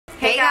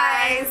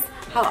guys,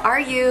 how are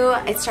you?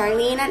 It's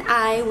Charlene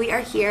and we are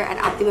here at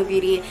Optima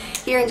Beauty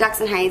here in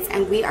Jackson Heights,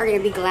 and we are going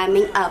to be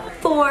glamming up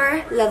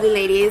 4 lovely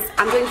ladies.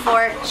 I'm doing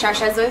 4,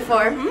 Shasha's doing 4.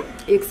 Are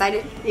you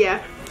excited? Yeah.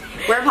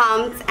 We're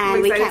pumped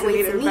and we can't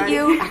wait to meet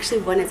you.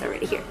 Actually, one is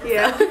already here.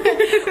 Yeah.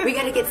 So we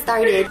gotta get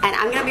started. And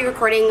I'm gonna be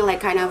recording like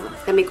kind of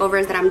the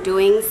makeovers that I'm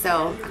doing,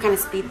 so I'll kind of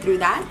speed through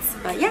that.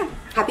 But yeah,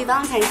 happy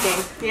Valentine's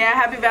Day. Yeah,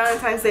 happy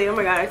Valentine's Day. Oh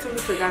my god, I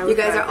totally forgot. You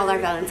guys are all our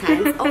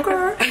Valentines.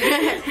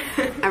 Okay.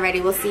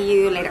 Alrighty, we'll see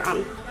you later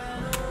on.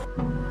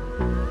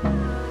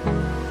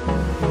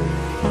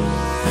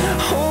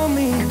 Hold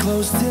me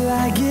close till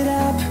I get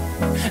up.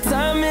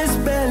 Time is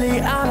barely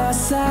on our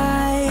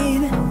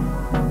side.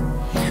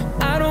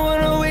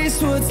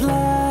 What's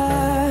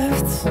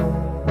left?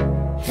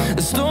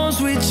 The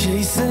storms we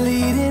chase are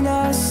leading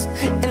us,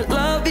 and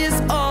love is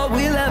all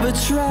we'll ever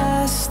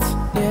trust.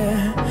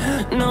 Yeah,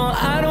 no,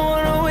 I don't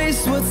wanna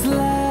waste what's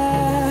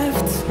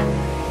left.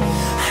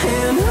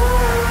 And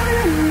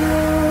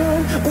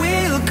on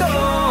we'll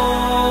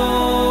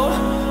go,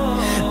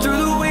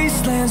 through the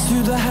wastelands,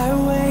 through the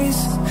highways,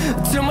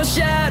 till my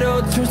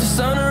shadow turns to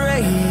sun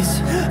rays.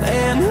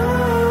 And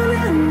on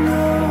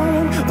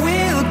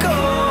we'll go,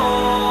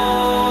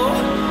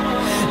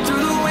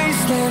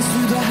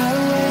 through the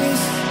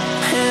highways,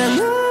 and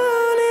on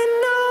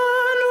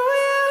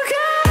we'll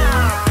go.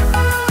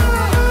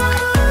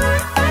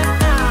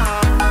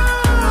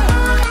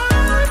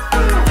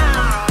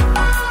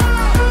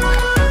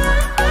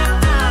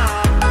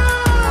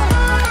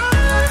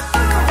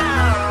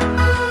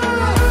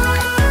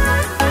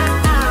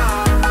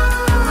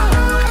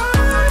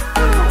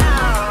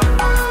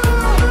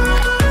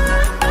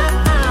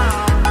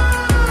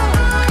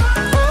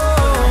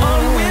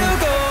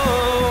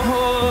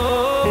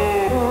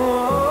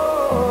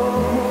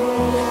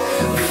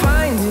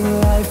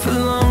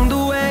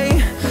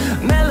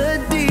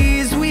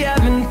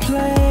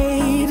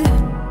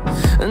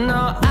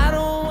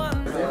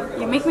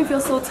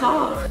 So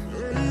tall.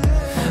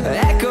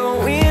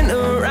 Echoing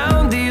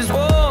around these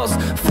walls,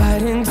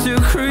 fighting to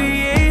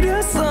create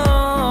a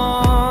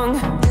song.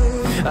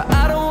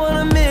 I don't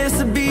wanna miss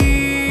a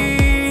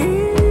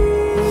beat.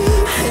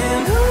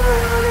 And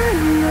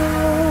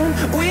on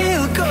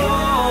we'll go,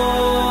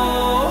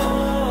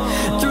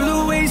 through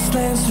the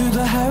wastelands, through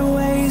the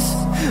highways,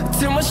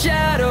 till my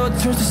shadow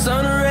turns to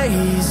sun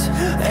rays.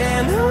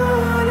 And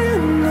on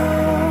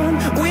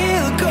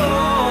we'll go,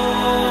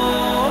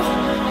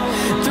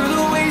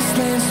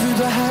 through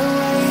the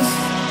highways,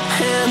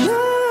 and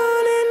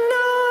on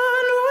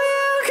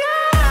we'll go.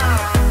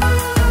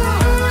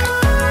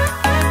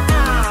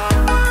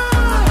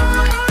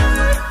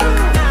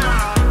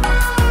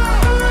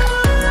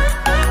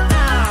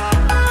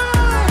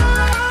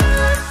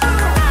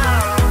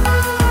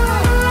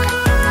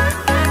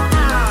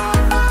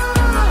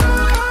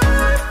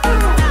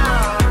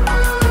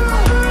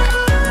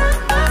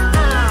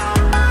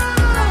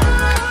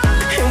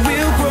 And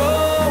we'll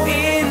grow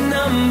in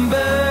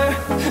number,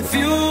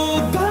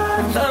 fueled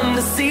by them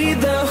to see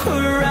the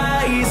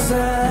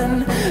horizon,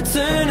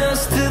 turn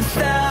us to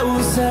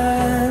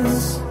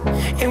thousands,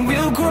 and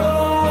we'll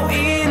grow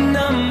in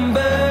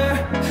number,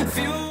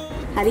 fueled.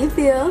 How do you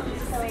feel?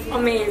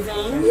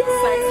 Amazing.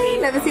 Yay!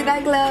 Let me see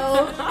that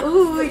glow.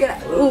 Ooh, we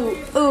got ooh.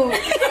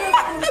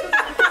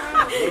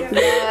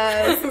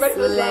 Yes,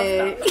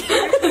 slay.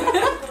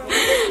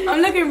 I'm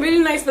looking really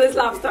nice for this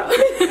lobster.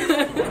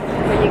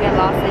 When you get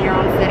lost in your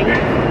own city, I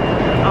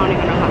don't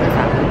even know how this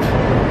happened.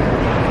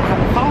 I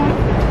have a phone.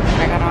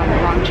 I got on the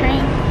wrong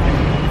train.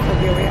 So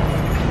here we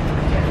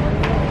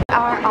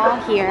are all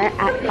here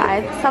at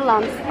 5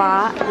 Salon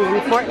Spa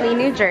in Fort Lee,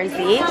 New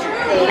Jersey,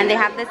 and they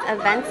have this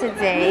event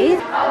today,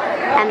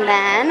 and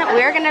then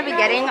we're gonna be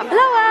getting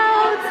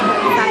blowouts.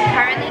 I'm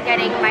currently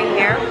getting my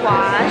hair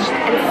washed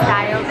and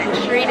styled and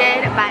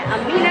treated by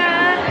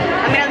Amina.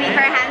 I'm gonna leave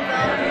her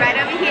handle right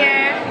over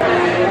here.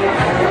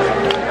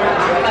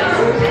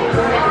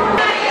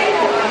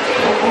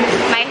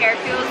 My hair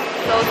feels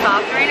so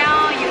soft right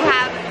now, you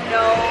have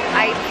no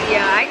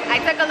idea. I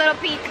took a little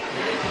peek.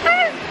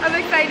 I'm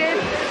excited.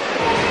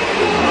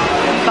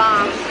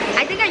 Bomb.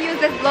 I think I used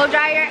this blow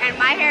dryer and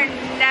my hair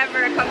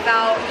never comes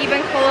out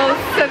even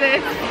close to this.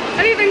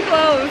 Not even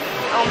close.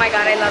 Oh my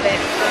god, I love it.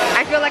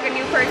 I feel like a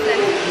new person.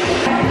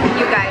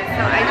 You guys,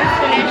 so I just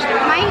finished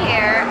my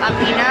hair.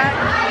 Amina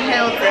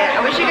killed it.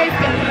 I wish you guys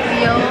could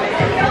feel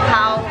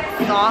how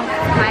soft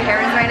my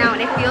hair is right now,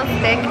 and it feels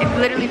thick. It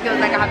literally feels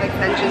like I have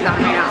extensions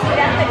on right now,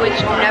 which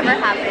never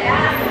happens.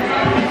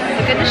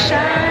 Look at the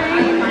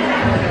shine.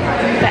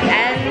 The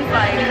ends,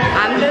 like,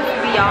 I'm just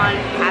beyond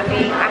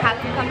happy. I have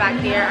to come back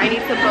here. I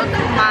need to book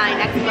my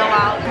next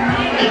blowout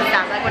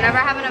ASAP. Like, whenever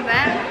I have an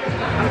event,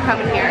 I'm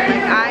coming here.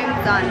 Like, I'm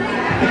done.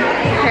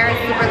 Hair is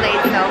super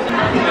late, so.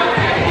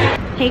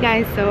 Hey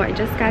guys, so I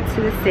just got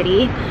to the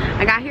city.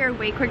 I got here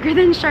way quicker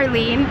than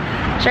Charlene.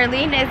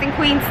 Charlene is in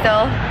Queens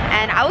still,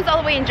 and I was all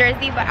the way in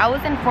Jersey, but I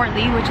was in Fort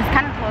Lee, which is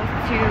kind of close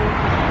to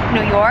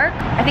New York.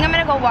 I think I'm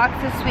gonna go walk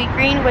to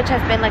SweetGreen, which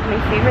has been like my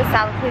favorite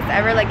salad place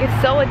ever. Like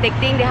it's so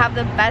addicting. They have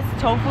the best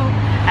tofu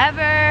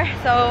ever.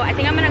 So I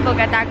think I'm gonna go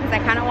get that because I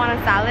kind of want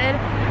a salad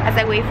as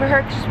I wait for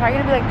her, because she's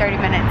probably gonna be like 30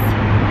 minutes.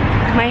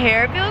 My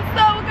hair feels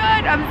so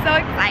good. I'm so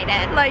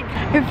excited. Like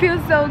it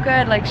feels so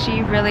good. Like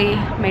she really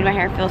made my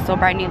hair feel so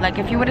bright new. Like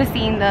if you would have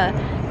seen the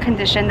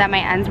condition that my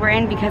ends were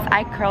in, because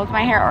I curled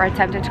my hair or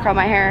attempted to curl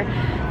my hair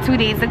 2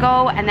 days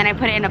ago, and then I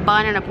put it in a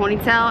bun and a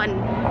ponytail,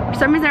 and for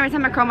some reason every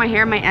time I curl my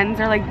hair my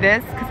ends are like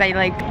this, because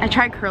I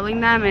tried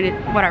curling them and it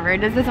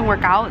doesn't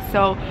work out.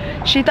 So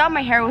she thought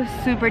my hair was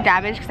super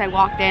damaged because I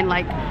walked in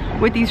like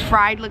with these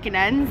fried looking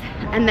ends,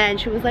 and then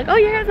she was like, oh,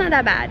 your hair's not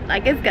that bad,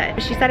 like it's good.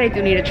 She said I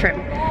do need a trim,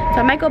 so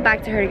I might go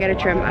back to her to get a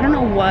trim. I don't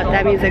know what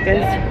that music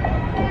is.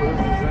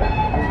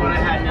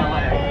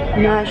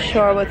 Not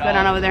sure what's going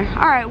on over there.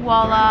 All right,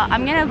 well,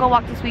 I'm gonna go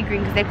walk to SweetGreen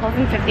because they close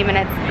in 50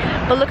 minutes.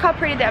 But look how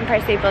pretty the Empire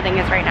State Building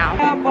is right now.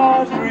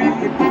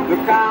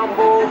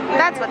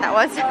 That's what that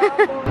was.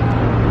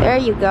 There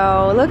you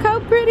go. Look how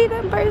pretty the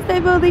Empire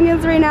State Building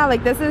is right now.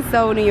 Like this is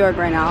so New York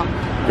right now.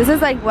 This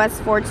is like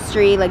West 4th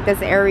Street, like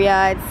this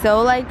area. It's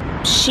so like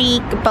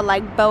chic, but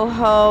like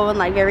boho and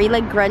like very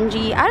like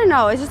grungy. I don't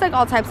know, it's just like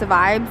all types of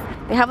vibes.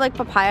 They have like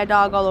papaya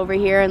dog all over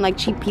here and like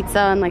cheap pizza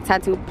and like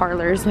tattoo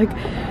parlors. Like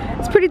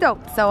it's pretty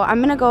dope. So I'm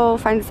gonna go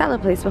find a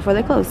salad place before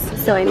they close.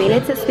 So I made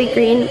it to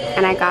SweetGreen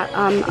and I got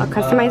a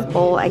customized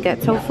bowl. I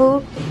get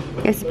tofu,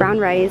 it's brown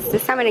rice.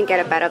 This time I didn't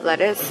get a bed of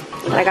lettuce,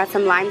 but I got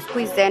some lime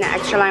squeezed in,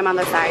 extra lime on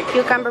the side,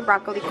 cucumber,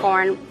 broccoli,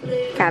 corn,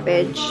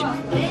 cabbage,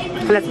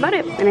 and that's about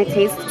it. And it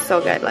tastes so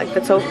good. Like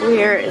the tofu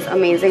here is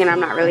amazing, and I'm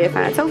not really a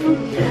fan of tofu,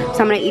 so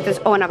I'm gonna eat this.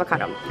 Oh, and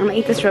avocado. I'm gonna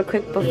eat this real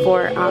quick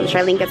before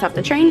Charlene gets off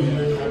the train.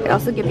 They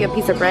also give you a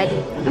piece of bread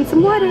and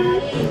some water.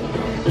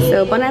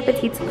 So bon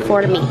appetit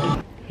for me.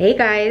 Hey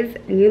guys,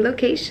 new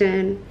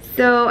location.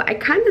 So I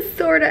kind of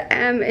sort of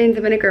am in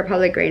Dominican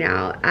Republic right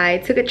now. I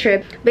took a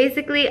trip.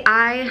 Basically,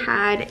 I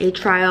had a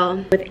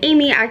trial with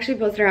Amy. I actually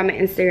posted her on my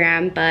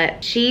Instagram,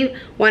 but she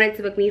wanted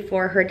to book me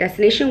for her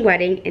destination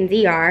wedding in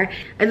DR.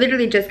 I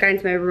literally just got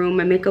into my room.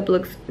 My makeup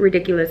looks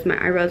ridiculous. My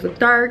eyebrows look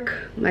dark.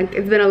 Like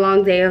it's been a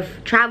long day of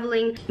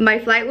traveling. My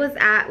flight was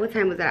at, what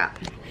time was it at?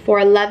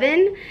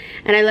 4:11,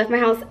 and I left my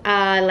house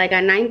like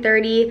at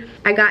 9:30.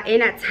 I got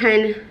in at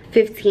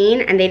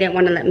 10:15 and they didn't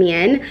want to let me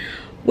in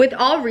with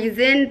all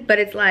reason, but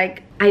it's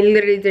like I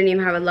literally didn't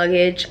even have a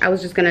luggage. I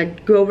was just gonna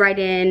go right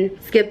in,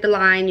 skip the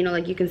line, you know,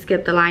 like you can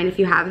skip the line if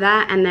you have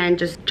that, and then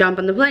just jump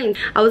on the plane.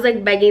 I was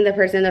like begging the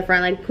person in the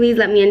front, like, please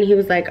let me in. He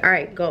was like, all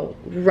right, go,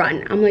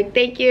 run. I'm like,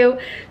 thank you.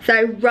 So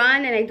I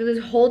run and I do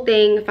this whole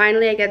thing.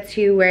 Finally I get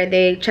to where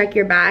they check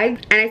your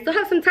bag, and I still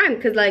have some time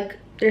because like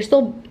they're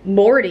still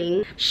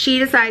boarding. She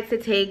decides to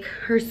take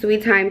her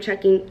sweet time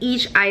checking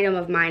each item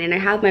of mine, and I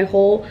have my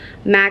whole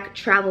MAC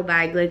travel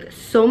bag, like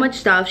so much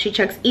stuff. She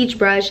checks each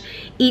brush,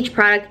 each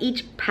product,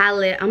 each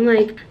palette. I'm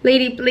like,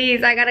 lady,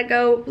 please, I gotta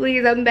go,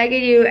 please, I'm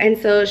begging you. And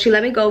so she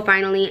let me go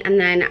finally, and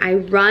then I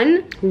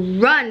run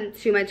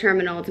to my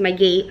terminal, to my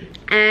gate,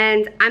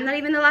 and I'm not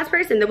even the last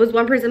person. There was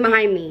one person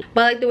behind me,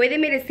 but like the way they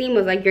made it seem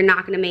was like, you're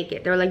not gonna make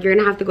it. They were like, you're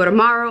gonna have to go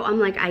tomorrow. I'm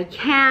like, I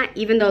can't,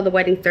 even though the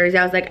wedding's Thursday.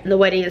 I was like, the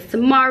wedding is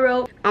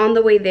tomorrow. On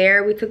the way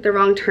there, we took the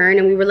wrong turn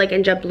and we were like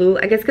in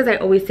JetBlue. I guess because I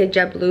always take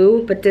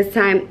JetBlue, but this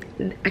time,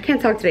 I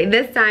can't talk today.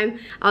 This time,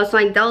 I was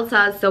flying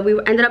Delta, so we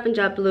ended up in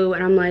JetBlue,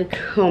 and I'm like,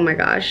 oh my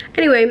gosh.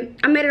 Anyway,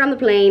 I made it on the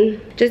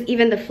plane. Just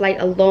even the flight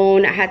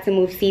alone, I had to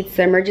move seats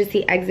to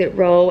emergency exit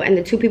row, and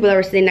the two people that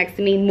were sitting next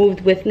to me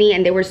moved with me,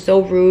 and they were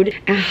so rude.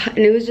 And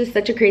it was just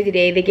such a crazy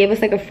day. They gave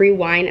us like a free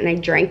wine, and I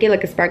drank it,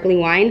 like a sparkling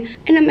wine,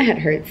 and then my head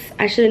hurts.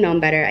 I should have known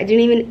better. I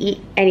didn't even eat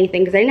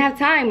anything because I didn't have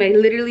time. I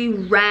literally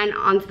ran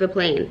onto the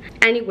plane.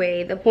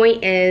 Anyway, the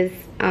point is,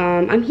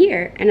 I'm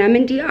here and I'm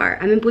in DR.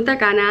 I'm in Punta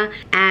Cana,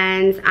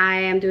 and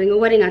I am doing a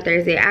wedding on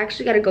Thursday. I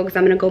actually gotta go because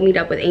I'm gonna go meet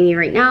up with Amy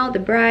right now, the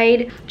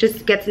bride.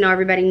 Just get to know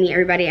everybody, meet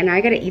everybody, and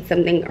I gotta eat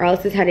something or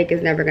else this headache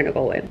is never gonna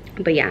go away.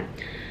 But yeah,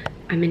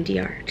 I'm in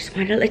DR. Just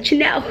wanted to let you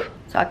know.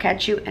 So I'll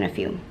catch you in a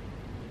few.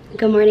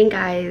 Good morning,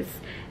 guys.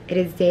 It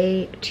is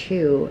day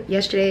 2.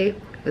 Yesterday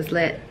was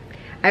lit.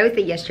 I always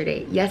say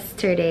yesterday.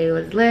 Yesterday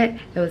was lit.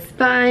 It was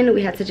fun.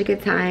 We had such a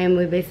good time.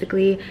 We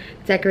basically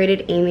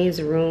decorated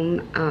Amy's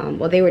room.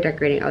 Well, they were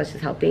decorating. I was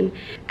just helping.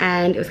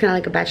 And it was kind of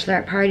like a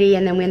bachelorette party.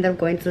 And then we ended up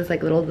going to this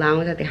like little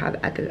lounge that they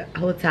have at the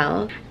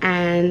hotel.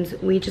 And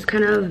we just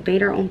kind of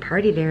made our own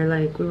party there.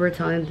 Like we were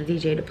telling the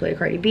DJ to play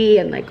Cardi B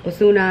and like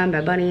Ozuna and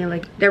Bad Bunny.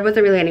 Like there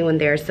wasn't really anyone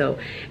there. So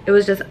it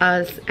was just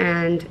us.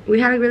 And we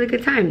had a really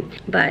good time.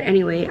 But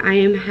anyway, I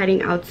am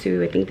heading out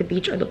to, I think, the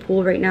beach or the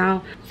pool right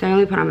now. So I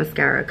only put on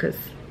mascara because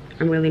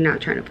I'm really not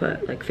trying to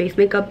put like face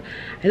makeup.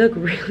 I look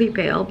really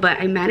pale,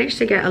 but I managed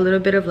to get a little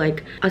bit of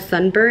like a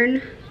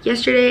sunburn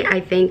yesterday, I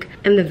think,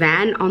 in the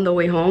van on the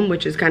way home,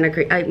 which is kind of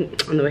crazy.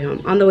 On the way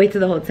home, on the way to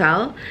the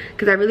hotel,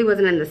 because I really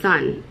wasn't in the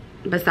sun.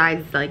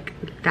 besides like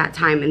that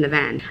time in the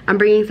van. I'm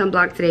bringing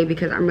sunblock today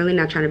because I'm really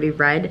not trying to be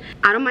red.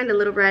 I don't mind a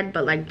little red,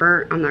 but like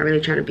burnt, I'm not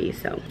really trying to be.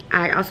 So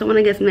I also want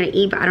to get something to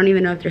eat, but I don't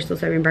even know if they're still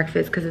serving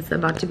breakfast because it's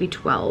about to be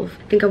 12.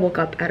 I think I woke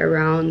up at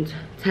around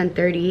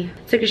 10:30.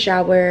 Took a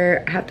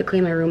shower. I have to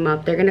clean my room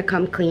up. They're gonna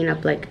come clean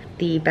up like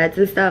the beds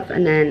and stuff,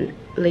 and then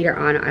later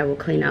on I will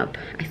clean up.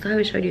 I still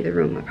haven't showed you the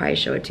room. I'll probably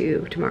show it to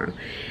you tomorrow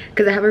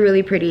because I have a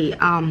really pretty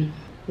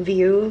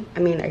view. I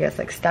mean, I guess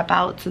like step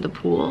out to the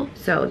pool,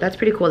 so that's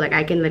pretty cool. Like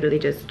I can literally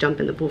just jump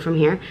in the pool from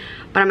here,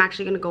 but I'm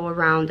actually gonna go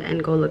around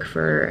and go look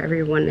for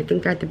everyone. I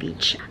think they're at the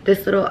beach.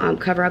 This little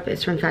cover up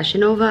is from Fashion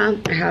Nova.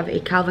 I have a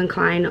Calvin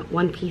Klein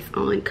one piece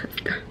on,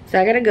 so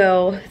I gotta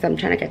go because I'm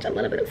trying to catch a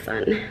little bit of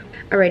sun.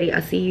 Alrighty,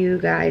 I'll see you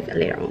guys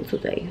later on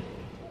today.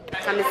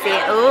 So I'm gonna see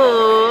it.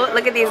 Ooh,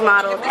 look at these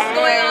models. What's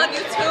going on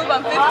YouTube?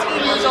 I'm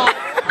 15 years old.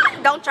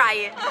 Don't try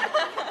it.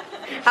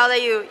 How old are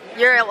you?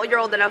 You're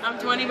old enough. I'm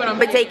 20, but I'm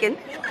taken.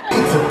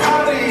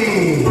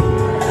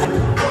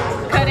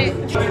 Cut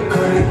it.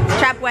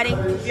 Trap wedding.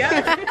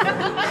 Yeah.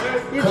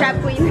 You're trap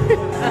queen.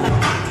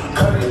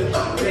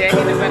 Yeah, he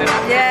did better.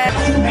 Yeah.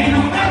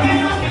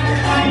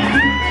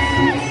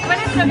 What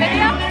is the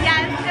video?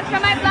 Yes, it's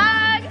from my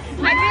vlog.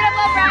 My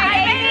beautiful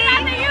bride. I made it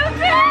on the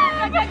YouTube.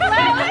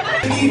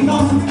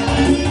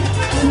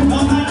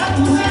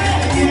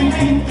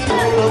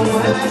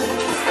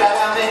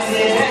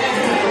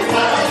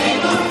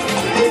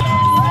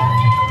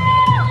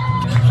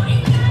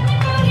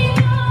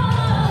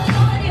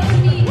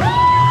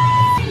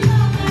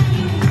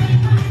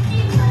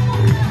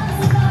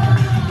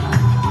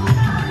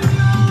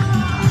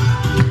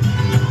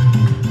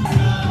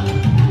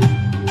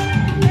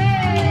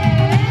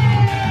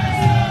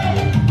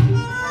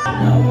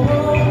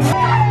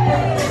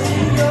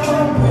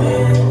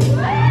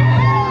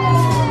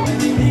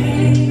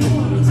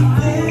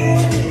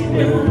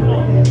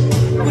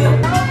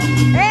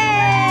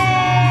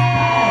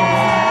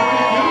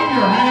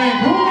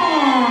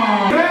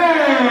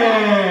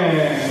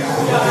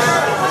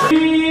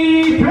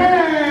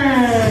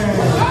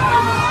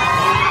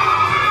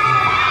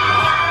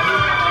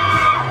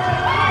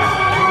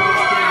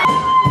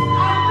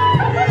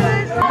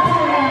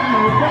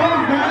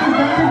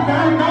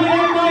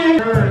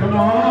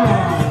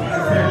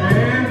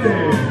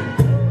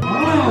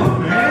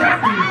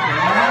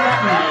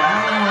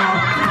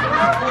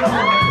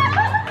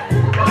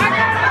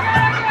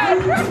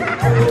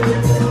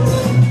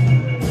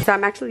 So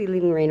I'm actually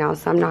leaving right now,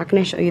 so I'm not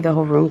going to show you the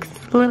whole room because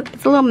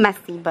it's a little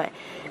messy, but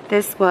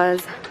this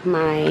was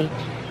my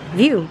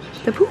view,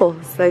 the pool.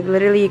 So like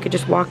literally you could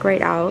just walk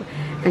right out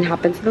and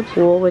hop into the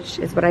pool, which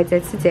is what I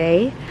did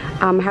today.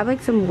 I have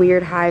like some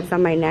weird hives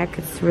on my neck.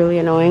 It's really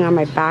annoying on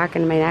my back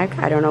and my neck.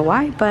 I don't know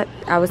why, but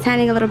I was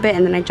tanning a little bit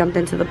and then I jumped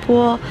into the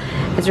pool.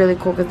 It's really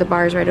cool because the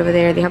bar is right over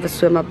there. They have a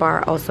swim up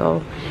bar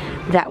also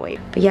that way.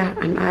 But yeah,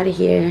 I'm out of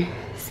here.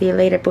 See you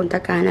later, Punta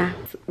Cana.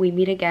 We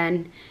meet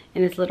again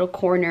in this little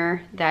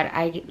corner that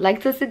I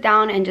like to sit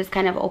down and just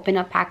kind of open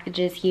up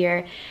packages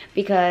here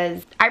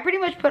because I pretty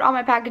much put all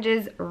my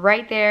packages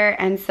right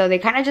there, and so they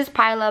kind of just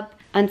pile up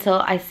until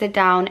I sit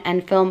down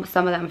and film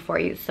some of them for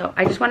you. So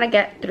I just want to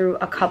get through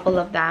a couple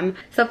of them.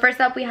 So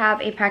first up, we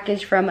have a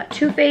package from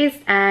Too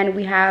Faced, and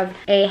we have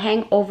a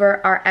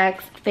Hangover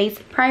RX face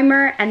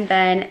primer and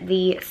then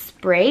the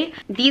spray.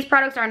 These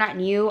products are not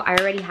new. I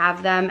already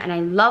have them and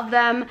I love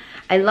them.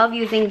 I love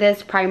using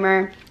this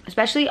primer,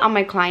 especially on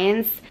my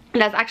clients.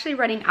 And I was actually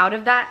running out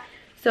of that,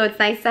 so it's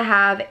nice to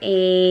have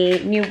a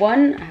new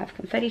one. I have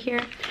confetti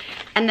here.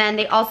 And then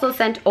they also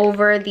sent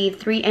over the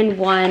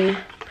 3-in-1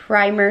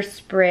 primer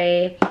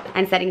spray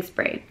and setting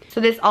spray.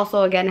 So this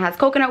also again has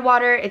coconut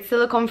water. It's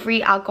silicone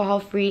free, alcohol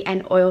free,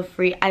 and oil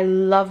free. I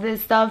love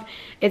this stuff.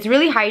 It's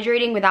really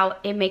hydrating without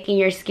it making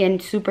your skin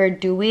super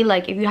dewy.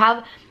 Like if you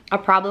have a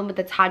problem with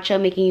the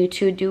tatcha making you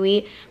too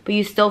dewy, but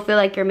you still feel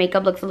like your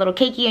makeup looks a little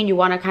cakey and you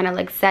want to kind of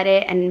like set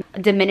it and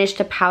diminish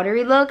the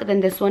powdery look, then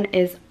this one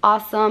is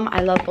awesome.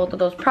 I love both of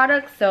those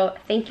products, so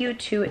thank you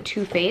to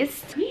Too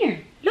Faced. Come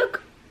here,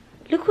 look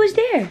who's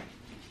there.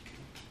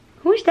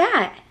 Who's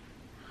that?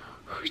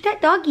 Who's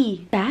that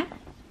doggy?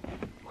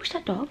 Who's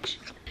that dog?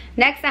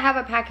 Next, I have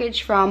a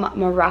package from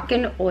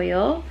Moroccan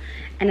Oil,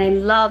 and I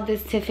love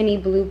this Tiffany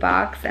blue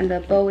box, and the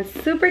bow is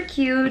super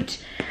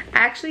cute. I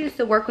actually used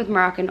to work with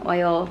Moroccan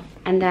Oil,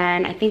 and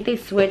then I think they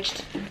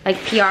switched like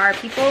PR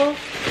people,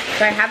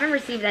 so I haven't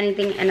received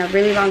anything in a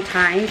really long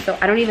time, so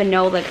I don't even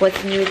know like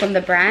what's new from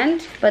the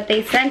brand. But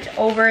they sent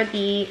over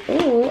the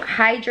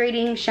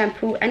hydrating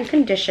shampoo and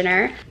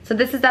conditioner, so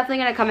this is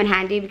definitely gonna come in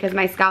handy because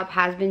my scalp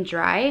has been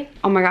dry.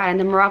 Oh my god, and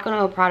the Moroccan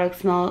Oil products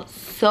smell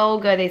so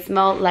good. They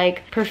smell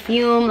like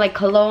perfume, like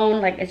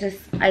cologne, like it's just,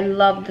 I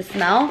love the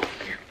smell.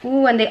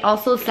 Ooh, and they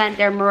also sent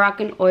their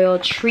Moroccan Oil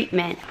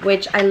treatment,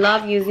 which I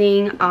love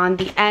using on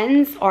the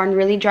ends or on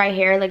really dry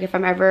hair. Like if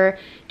I'm ever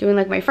doing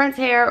like my friend's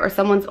hair or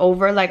someone's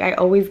over, like I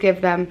always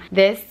give them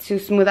this to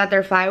smooth out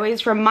their flyaways.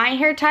 For my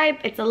hair type,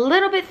 it's a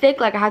little bit thick,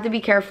 like I have to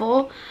be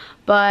careful,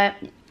 but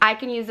I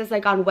can use this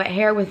like on wet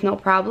hair with no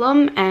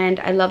problem,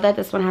 and I love that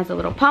this one has a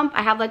little pump.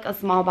 I have like a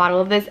small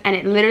bottle of this and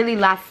it literally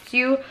lasts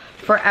you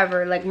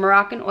forever. Like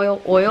Moroccan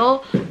oil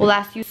will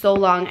last you so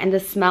long, and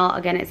the smell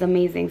again is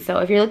amazing. So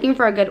if you're looking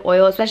for a good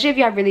oil, especially if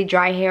you have really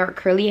dry hair or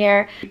curly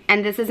hair,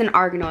 and this is an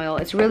argan oil,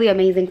 it's really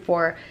amazing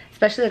for,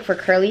 especially like for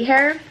curly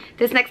hair.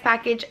 This next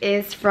package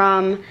is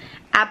from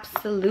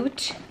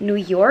Absolute New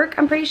York,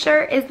 I'm pretty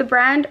sure is the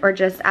brand, or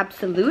just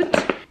Absolute,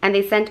 and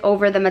they sent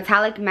over the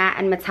metallic matte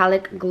and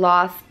metallic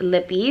gloss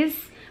lippies,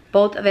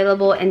 both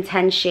available in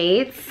 10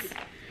 shades.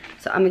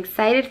 So I'm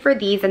excited for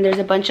these, and there's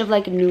a bunch of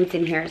like nudes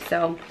in here,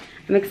 so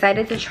I'm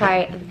excited to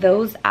try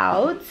those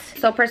out.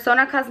 So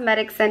Persona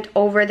Cosmetics sent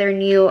over their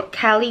new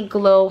Cali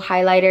Glow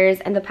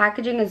highlighters, and the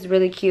packaging is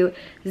really cute.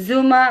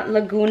 Zuma,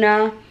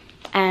 Laguna,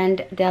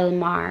 and Del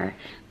Mar.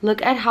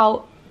 Look at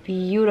how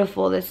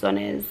beautiful this one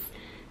is.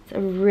 It's a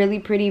really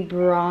pretty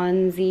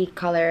bronzy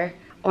color.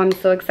 Oh, I'm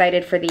so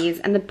excited for these,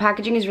 and the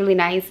packaging is really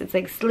nice. It's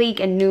like sleek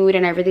and nude,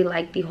 and I really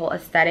like the whole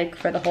aesthetic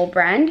for the whole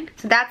brand.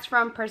 So that's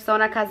from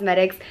Persona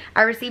Cosmetics.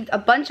 I received a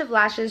bunch of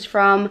lashes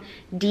from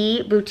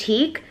D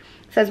Boutique.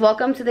 It says,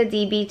 welcome to the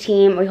DB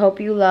team. We hope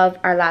you love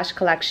our lash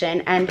collection.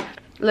 And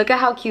look at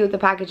how cute the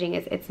packaging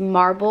is. It's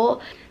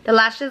marble. The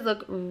lashes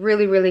look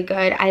really, really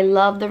good. I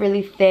love the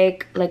really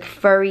thick, like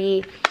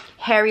furry,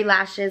 hairy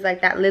lashes,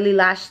 like that Lily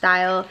Lash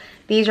style.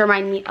 These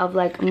remind me of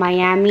like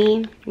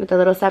Miami with a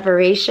little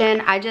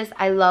separation.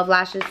 I love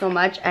lashes so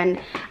much, and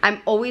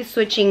I'm always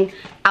switching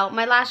out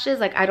my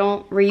lashes. Like I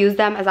don't reuse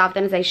them as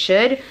often as I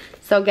should.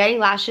 So getting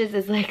lashes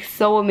is like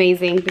so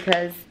amazing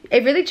because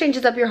it really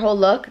changes up your whole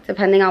look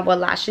depending on what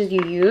lashes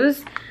you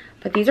use.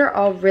 But these are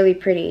all really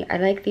pretty. I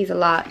like these a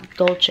lot.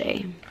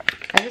 Dolce.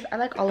 I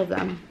like all of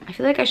them. I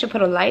feel like I should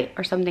put a light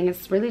or something.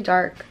 It's really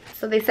dark.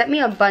 So they sent me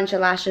a bunch of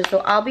lashes, so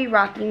I'll be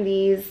rocking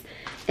these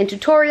in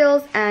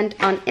tutorials and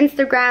on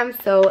Instagram.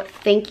 So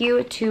thank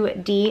you to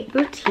D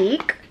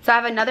Boutique. So I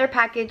have another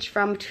package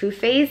from Too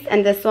Faced,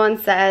 and this one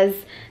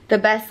says the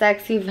best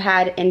sex you've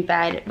had in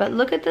bed. But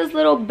look at this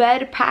little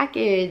bed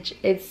package.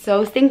 It's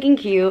so stinking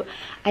cute.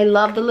 I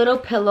love the little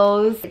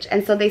pillows.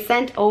 And so they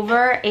sent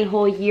over a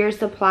whole year's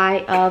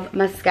supply of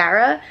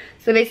mascara.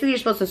 So basically you're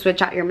supposed to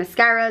switch out your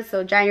mascara.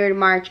 So January to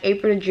March,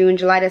 April to June,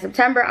 July to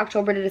September,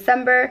 October to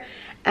December.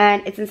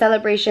 And it's in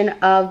celebration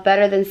of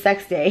Better Than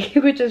Sex Day,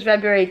 which is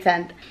February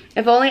 10th.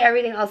 If only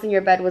everything else in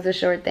your bed was a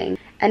sure thing.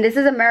 And this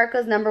is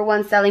America's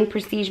 #1 selling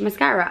prestige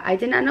mascara. I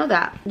did not know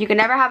that. You can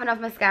never have enough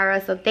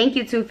mascara, so thank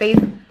you, Too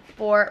Faced,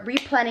 for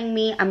replenning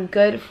me. I'm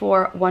good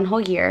for 1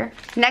 whole year.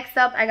 Next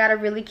up, I got a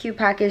really cute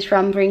package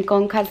from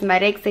Rincon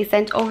Cosmetics. They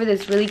sent over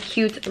this really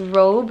cute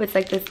robe. It's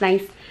like this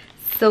nice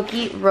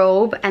silky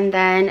robe, and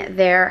then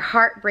their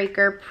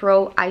Heartbreaker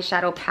Pro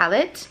eyeshadow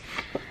palette.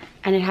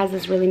 And it has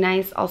this really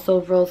nice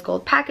also rose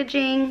gold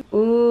packaging.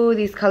 Ooh,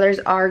 these colors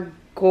are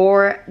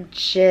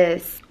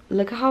gorgeous.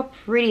 Look at how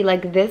pretty,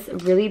 like this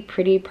really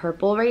pretty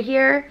purple right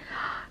here.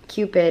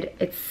 Cupid,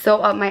 it's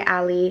so up my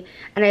alley.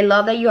 And I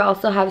love that you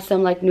also have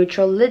some like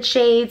neutral lid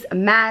shades,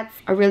 mattes,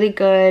 a really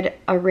good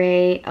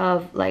array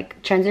of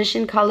like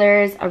transition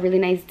colors, a really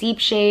nice deep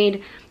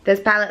shade. This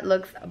palette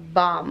looks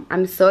bomb.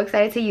 I'm so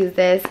excited to use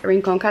this.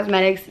 Rincon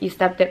Cosmetics, you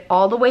stepped it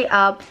all the way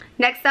up.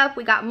 Next up,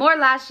 we got more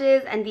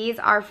lashes, and these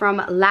are from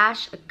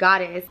Lash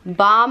Goddess.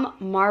 Bomb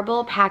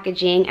marble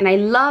packaging, and I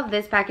love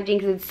this packaging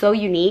because it's so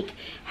unique. It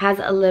has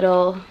a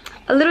little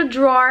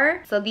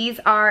drawer. So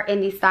these are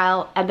in the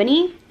style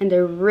Ebony, and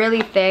they're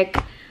really thick,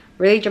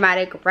 really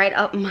dramatic, right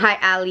up my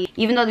alley.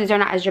 Even though these are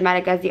not as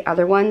dramatic as the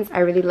other ones,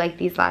 I really like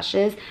these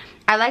lashes.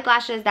 I like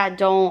lashes that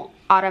don't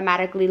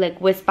automatically like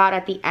wisp out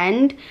at the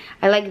end.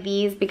 I like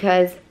these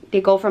because they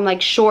go from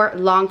like short,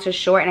 long to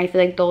short, and I feel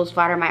like those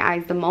flatter my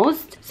eyes the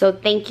most. So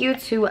thank you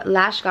to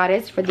Lash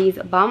Goddess for these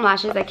bomb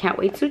lashes. I can't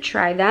wait to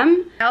try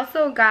them. I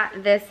also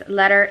got this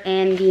letter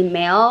in the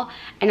mail,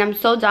 and I'm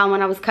so dumb.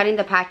 When I was cutting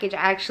the package, I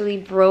actually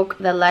broke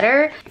the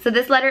letter. So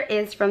this letter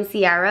is from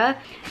Sierra.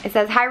 It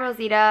says, "Hi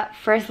Rosita,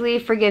 firstly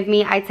forgive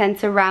me, I tend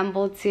to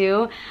ramble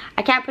too.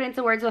 I can't put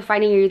into words what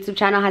finding your YouTube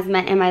channel has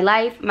meant in my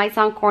life. Might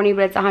sound corny,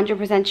 but it's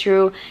 100%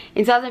 true.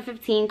 In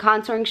 2015,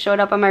 contouring showed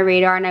up on my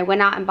radar, and I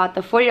went out and bought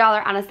the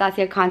 $40 Anastasia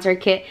contour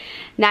kit,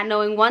 not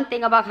knowing one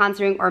thing about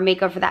contouring or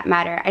makeup for that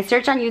matter. I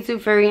searched on YouTube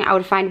figuring I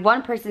would find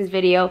one person's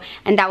video,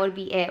 and that would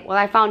be it. Well,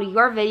 I found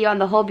your video,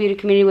 and the whole beauty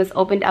community was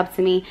opened up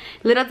to me.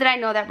 Little did I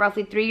know that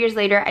roughly 3 years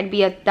later, I'd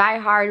be a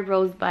die-hard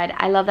Rosebud."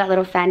 I love that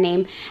little fan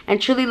name.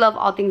 "And truly love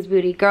all things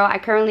beauty. Girl, I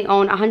currently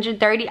own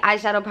 130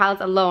 eyeshadow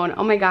palettes alone."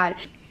 Oh my god.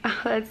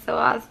 Oh, that's so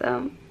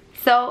awesome.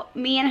 So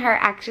me and her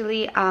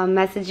actually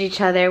messaged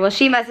each other. Well,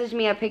 she messaged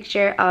me a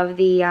picture of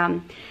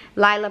the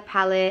Lila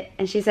palette,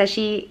 and she says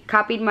she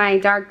copied my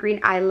dark green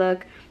eye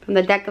look from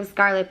the Deck of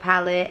Scarlet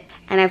palette,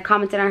 and I've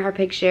commented on her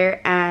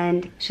picture,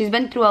 and she's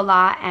been through a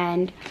lot,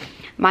 and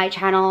my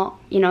channel,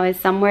 you know, is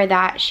somewhere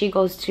that she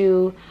goes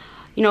to,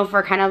 you know,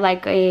 for kind of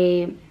like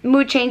a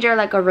mood changer,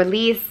 like a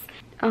release.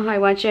 Oh, I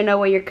want you to know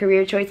what your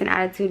career choice and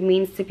attitude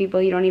means to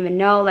people you don't even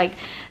know. Like,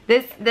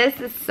 this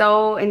is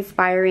so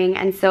inspiring.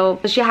 And so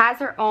she has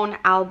her own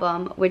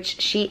album,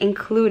 which she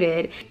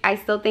included. I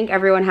still think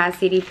everyone has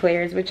CD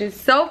players, which is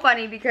so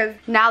funny because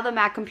now the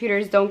Mac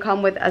computers don't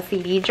come with a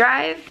CD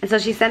drive. And so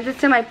she sent this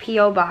to my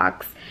P.O.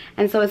 box.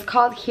 And so it's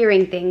called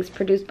Hearing Things,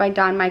 produced by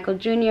Don Michael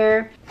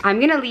Jr. I'm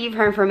gonna leave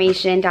her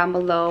information down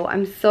below.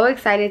 I'm so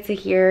excited to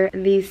hear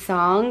these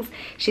songs.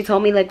 She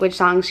told me like which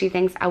songs she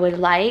thinks I would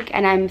like,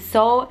 and I'm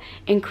so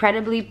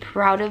incredibly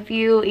proud of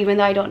you, even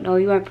though I don't know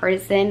you in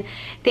person.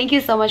 Thank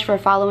you so much for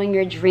following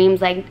your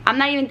dreams. Like, I'm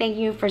not even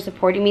thanking you for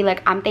supporting me,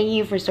 like I'm thanking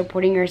you for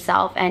supporting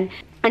yourself. And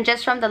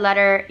just from the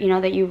letter, you know,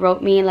 that you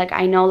wrote me, like,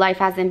 I know life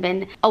hasn't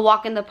been a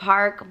walk in the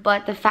park,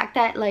 but the fact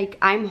that like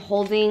I'm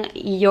holding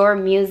your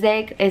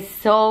music is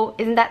so,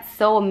 isn't that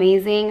so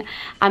amazing?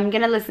 I'm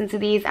gonna listen to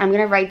these, I'm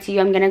gonna write to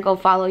you, I'm gonna go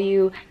follow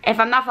you. If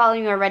I'm not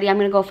following you already, I'm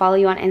gonna go follow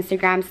you on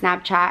Instagram,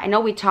 Snapchat. I know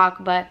we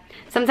talk, but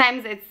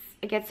sometimes it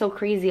gets so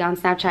crazy on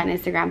Snapchat and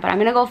Instagram, but I'm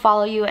gonna go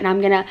follow you, and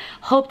I'm gonna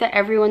hope that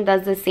everyone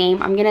does the same.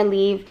 I'm gonna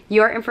leave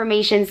your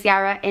information,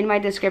 Ciara, in my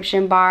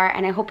description bar,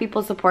 and I hope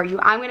people support you.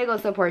 I'm gonna go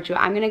support you.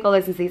 I'm gonna go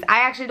listen to these. I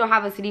actually don't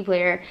have a CD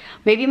player.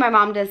 Maybe my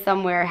mom does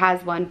somewhere,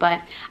 has one,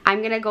 but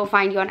I'm gonna go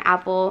find you on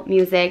Apple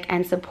Music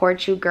and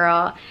support you,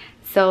 girl.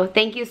 So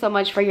thank you so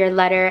much for your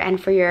letter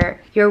and for your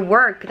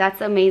work. That's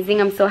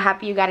amazing. I'm so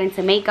happy you got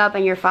into makeup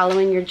and you're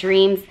following your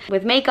dreams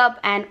with makeup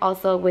and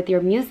also with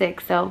your music.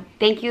 So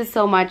thank you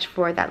so much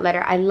for that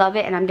letter. I love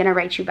it, and I'm gonna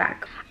write you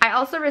back. I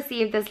also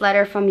received this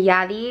letter from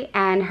Yaddy,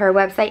 and her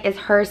website is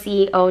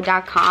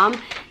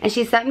herceo.com, and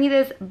she sent me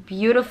this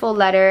beautiful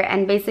letter,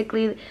 and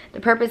basically the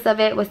purpose of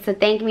it was to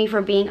thank me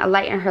for being a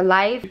light in her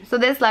life. So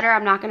this letter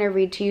I'm not going to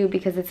read to you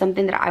because it's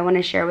something that I want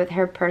to share with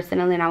her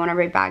personally, and I want to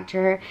write back to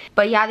her.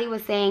 But Yaddy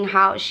was saying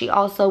how she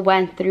also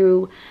went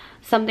through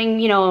something,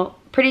 you know,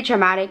 pretty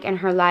traumatic in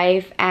her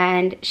life,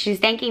 and she's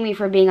thanking me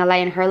for being a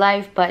light in her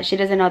life, but she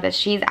doesn't know that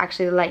she's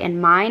actually the light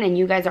in mine, and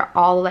you guys are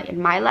all the light in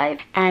my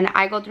life. And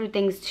I go through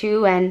things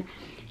too, and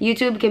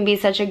YouTube can be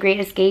such a great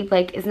escape.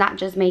 Like, it's not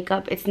just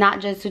makeup, it's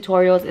not just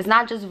tutorials, it's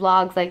not just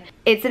vlogs. Like,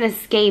 it's an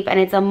escape, and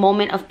it's a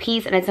moment of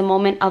peace, and it's a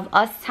moment of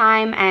us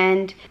time.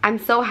 And I'm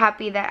so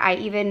happy that I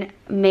even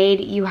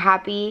made you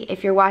happy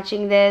if you're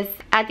watching this.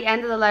 At the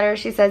end of the letter,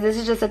 she says, "This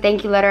is just a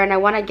thank you letter, and I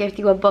want to gift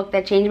you a book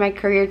that changed my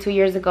career 2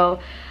 years ago.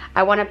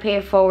 I want to pay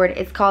it forward.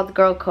 It's called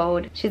Girl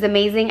Code. She's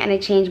amazing, and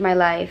it changed my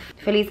life.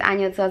 Feliz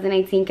año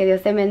 2018. Que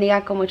Dios te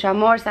bendiga con mucho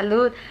amor,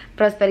 salud,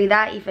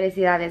 prosperidad y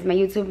felicidades." My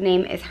YouTube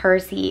name is Her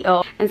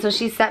CEO. And so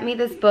she sent me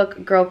this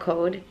book, Girl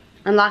Code,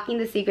 Unlocking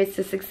the Secrets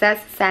to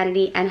Success,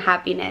 Sanity, and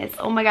Happiness.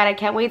 Oh my god, I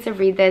can't wait to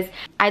read this.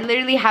 I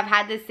literally have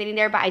had this sitting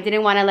there, but I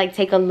didn't want to like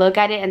take a look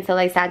at it until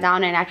I sat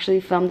down and actually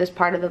filmed this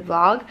part of the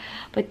vlog.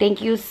 But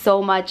thank you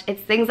so much.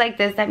 It's things like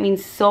this that mean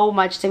so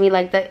much to me.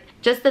 Like,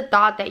 just the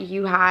thought that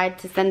you had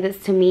to send this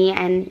to me,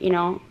 and you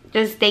know,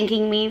 just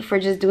thanking me for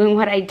just doing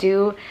what I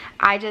do.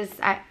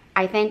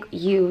 I thank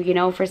you, you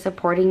know, for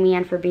supporting me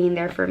and for being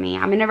there for me.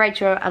 I'm gonna write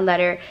you a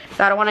letter,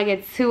 so I don't want to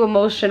get too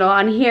emotional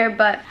on here,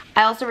 but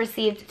I also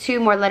received 2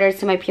 more letters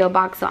to my P.O.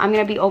 box, so I'm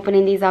gonna be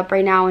opening these up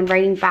right now and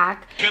writing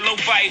back.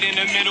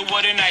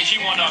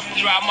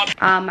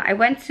 I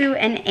went to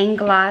an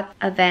Inglot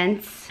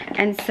event,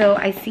 and so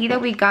I see that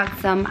we got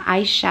some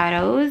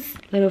eyeshadows,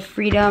 little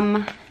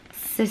Freedom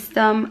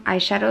System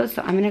eyeshadows.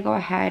 So I'm gonna go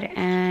ahead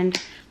and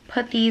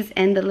put these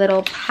in the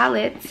little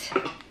palette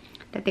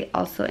that they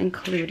also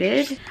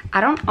included.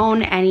 I don't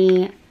own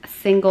any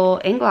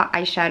single Inglot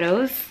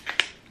eyeshadows,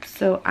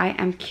 so I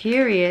am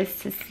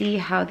curious to see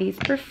how these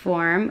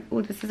perform.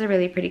 Ooh, this is a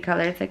really pretty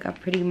color. It's like a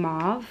pretty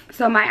mauve.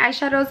 So my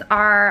eyeshadows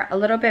are a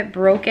little bit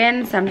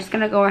broken, so I'm just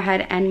gonna go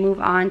ahead and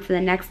move on to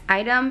the next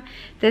item.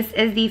 This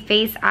is the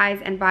Face, Eyes,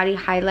 and Body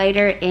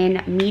Highlighter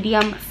in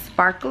Medium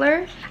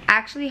Sparkler. I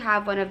actually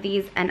have one of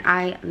these and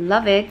I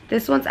love it.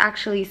 This one's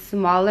actually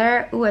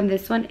smaller. Ooh, and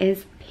this one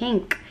is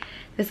pink.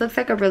 This looks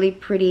like a really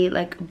pretty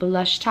like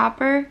blush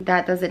topper.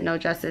 That doesn't know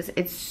justice.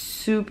 It's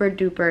super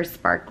duper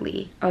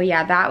sparkly. Oh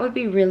yeah, that would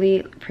be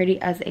really pretty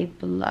as a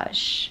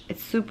blush.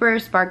 It's super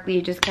sparkly,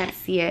 you just can't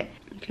see it.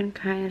 You can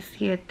kind of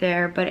see it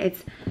there, but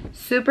it's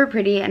super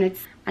pretty, and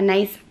it's a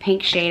nice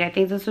pink shade. I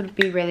think this would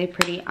be really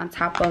pretty on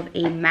top of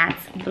a matte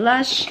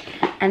blush.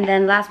 And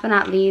then last but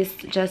not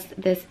least, just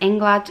this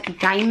Inglot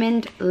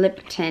Diamond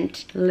Lip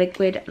Tint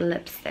Liquid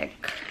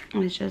Lipstick.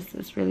 And it's just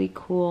this really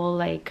cool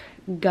like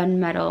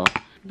gunmetal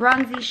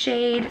bronzy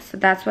shade. So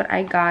that's what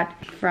I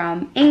got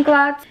from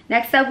Inglot.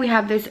 Next up, we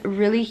have this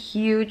really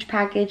huge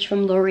package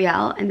from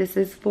L'Oreal, and this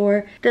is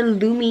for the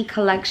Lumi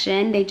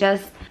Collection. They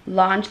just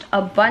launched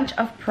a bunch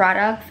of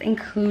products,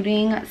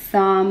 including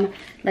some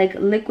like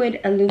liquid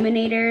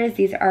illuminators.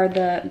 These are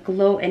the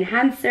glow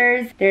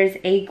enhancers. There's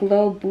a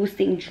glow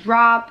boosting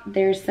drop.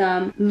 There's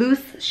some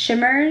loose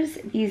shimmers.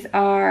 These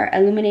are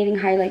illuminating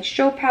highlight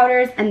strobe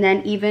powders, and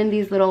then even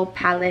these little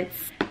palettes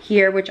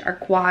here, which are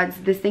quads.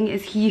 This thing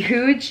is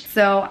huge,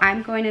 so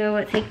I'm going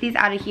to take these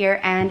out of here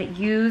and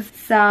use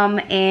some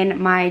in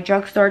my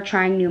drugstore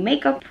trying new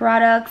makeup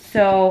products.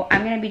 So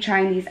I'm going to be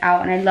trying these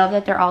out, and I love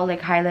that they're all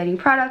like highlighting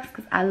products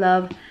because I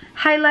love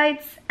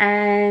highlights,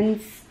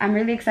 and I'm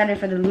really excited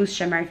for the loose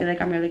shimmer. I feel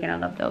like I'm really gonna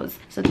love those.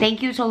 So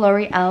thank you to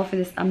L'Oreal for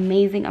this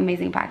amazing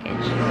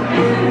package.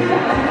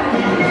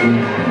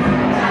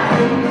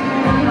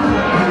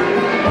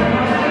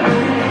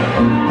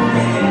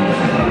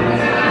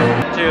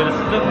 This is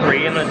the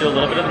 3. I'm gonna do a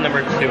little bit of the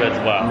number 2 as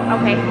well.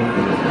 Okay.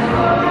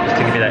 Just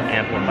to give you that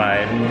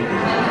amplified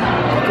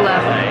glow.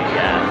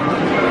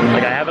 Yeah.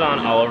 Like I have it on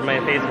all over my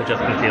face with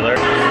just concealer.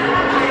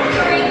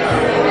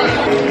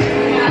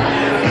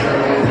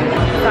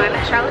 So I'm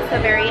at Charlotte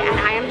Tilbury and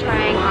I am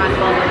trying on,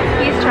 well,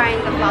 he's trying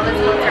the Flawless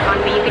Filter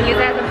on me. You can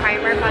use it as a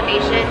primer,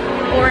 foundation,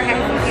 or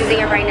as he's using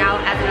it right now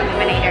as an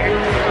illuminator.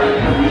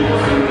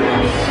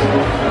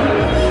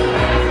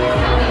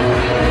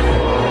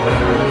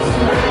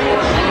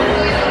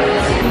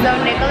 So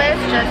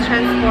Nicholas just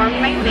transformed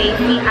my face.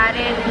 He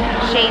added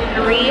shade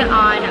 3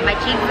 on my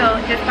cheek. So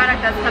this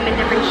product does come in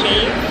different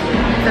shades.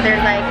 So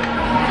there's like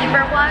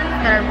deeper ones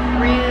that are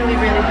really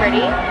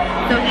pretty.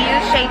 So he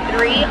used shade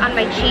 3 on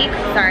my cheek.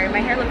 Sorry,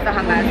 my hair looks a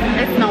hot mess.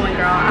 It's snowing,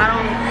 girl. I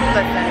don't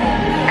listen.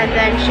 And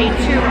then shade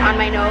 2 on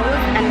my nose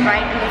and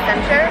right in the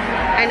center.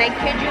 And I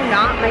kid you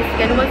not, my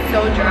skin was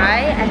so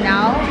dry, and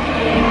now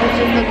it's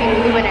just looking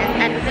luminous.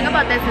 And the thing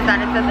about this is that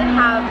it doesn't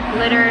have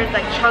glitters,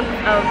 like chunks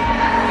of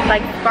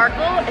like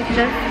sparkle. It's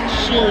just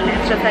sheen.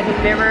 It's just like a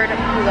mirrored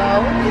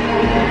glow.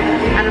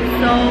 And I'm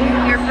so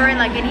here for it.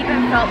 Like it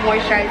even felt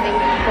moisturizing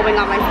going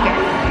on my skin.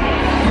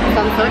 So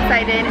I'm so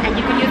excited, and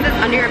you can use this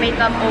under your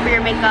makeup, over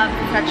your makeup,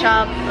 touch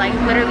up, like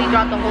literally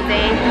throughout the whole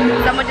day.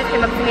 Someone just came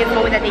up to me and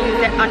told me that they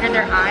use it under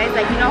their eyes,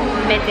 like you know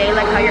midday,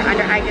 like how your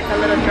under eye gets a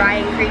little dry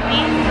and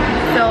creepy.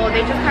 So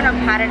they just kind of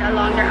pat it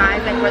along their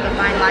eyes, like where the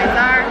fine lines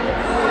are,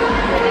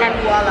 and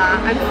voila,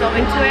 I'm so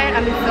into it.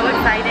 I'm so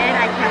excited.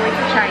 I can't wait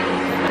to try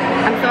these.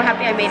 I'm so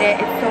happy I made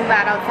it. It's so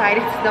bad outside.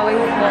 It's snowing.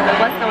 Well, it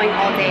was snowing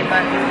all day,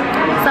 but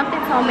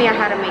something told me I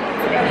had to make it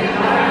today.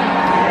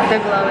 The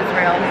glow is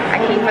real. I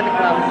came for the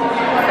glow.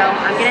 So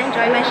I'm gonna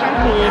enjoy my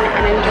champagne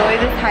and enjoy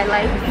this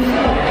highlight.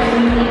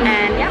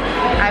 And yeah,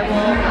 I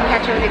will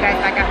catch up with you guys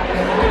back at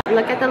home.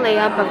 Look at the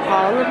layup of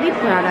all of the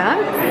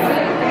products.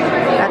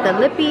 Got the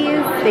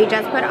Lippies. They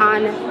just put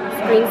on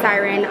Screen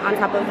Siren on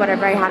top of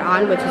whatever I had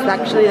on, which is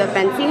actually the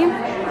Fenty.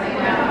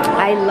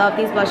 I love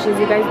these blushes,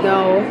 you guys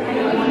know.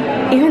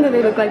 Even though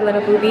they look like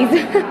little boobies,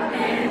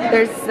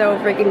 they're so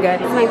freaking good.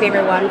 This is my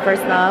favorite one,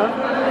 First Love.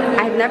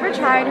 I've never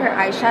tried her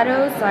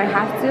eyeshadows, so I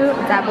have to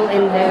dabble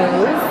in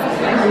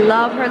those.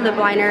 Love her lip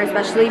liner,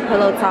 especially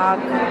Pillow Talk.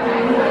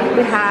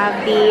 We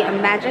have the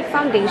Magic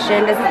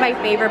Foundation. This is my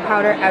favorite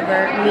powder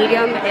ever.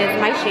 Medium is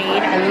my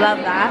shade. I love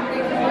that.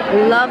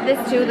 Love this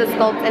too, the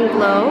Sculpt and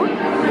Glow.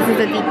 This is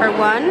a deeper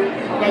one.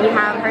 Then you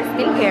have her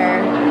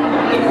skincare.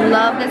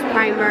 Love this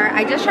primer.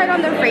 I just tried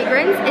on the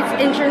fragrance.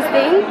 It's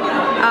interesting.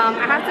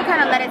 I have to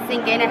kind of let it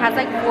sink in. It has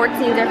like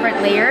 14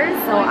 different layers,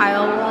 so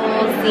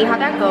I'll see how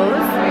that goes.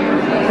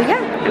 But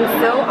yeah,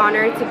 I'm so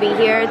honored to be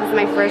here. This is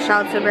my first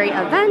Charlotte Tilbury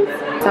event.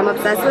 So I'm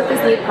obsessed with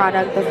this new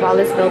product, the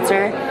Flawless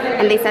Filter.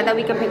 And they said that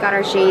we can pick out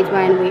our shades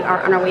when we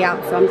are on our way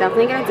out. So I'm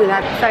definitely gonna do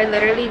that. So I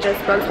literally just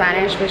spoke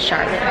Spanish with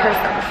Charlotte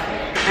herself.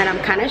 And I'm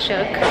kind of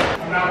shook.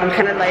 I'm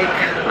kind of like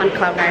on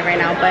cloud 9 right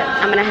now, but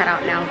I'm gonna head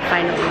out now,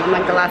 finally. I'm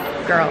like the last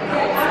girl.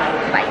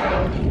 Bye.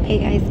 Hey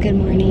guys, good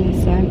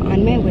morning. So I'm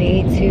on my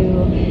way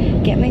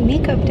to get my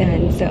makeup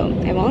done. So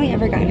I've only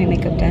ever gotten my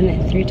makeup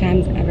done 3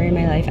 times ever in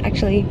my life.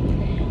 Actually,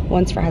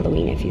 once for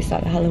Halloween, if you saw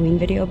the Halloween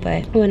video,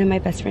 but one of my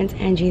best friends,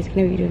 Angie, is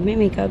gonna be doing my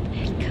makeup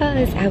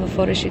because I have a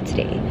photo shoot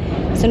today.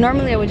 So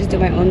normally I would just do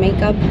my own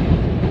makeup,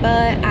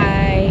 but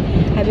I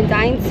have been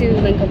dying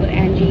to link up with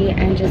Angie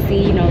and just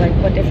see, you know, like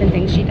what different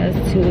things she does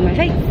to my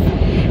face.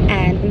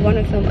 And we want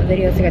to film a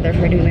video together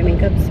for doing my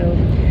makeup, so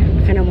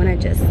I kind of want to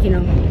just, you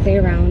know, play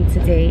around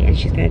today, and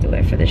she's gonna do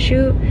it for the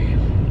shoot,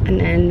 and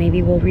then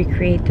maybe we'll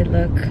recreate the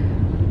look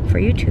for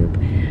YouTube.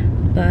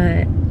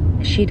 But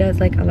she does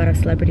like a lot of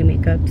celebrity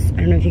makeups. I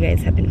don't know if you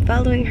guys have been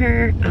following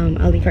her.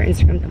 I'll leave her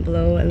Instagram down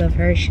below. I love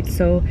her. She's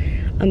so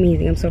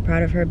amazing. I'm so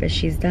proud of her. But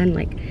she's done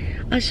like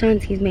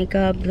Ashanti's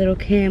makeup, Little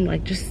Kim,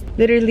 like just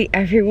literally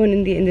everyone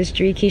in the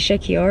industry. Keisha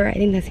Kior, I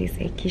think that's how you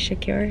say, Keisha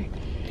Kior.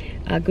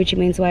 Gucci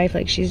Mane's wife.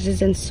 Like she's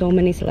just done so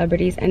many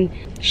celebrities, and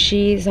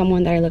she's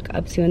someone that I look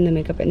up to in the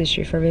makeup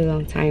industry for a really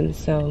long time.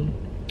 So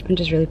I'm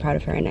just really proud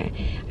of her, and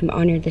I'm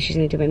honored that she's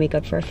gonna do my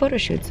makeup for a photo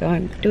shoot. So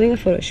I'm doing a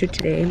photo shoot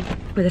today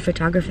with a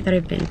photographer that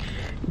I've been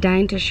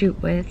dying to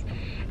shoot with.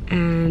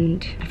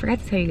 And I forgot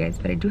to tell you guys,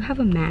 but I do have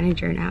a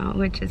manager now,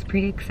 which is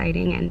pretty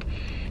exciting. And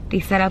they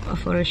set up a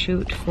photo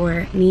shoot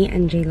for me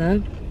and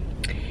Jayla.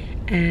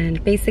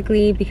 And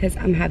basically because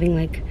I'm having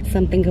like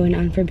something going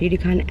on for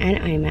BeautyCon and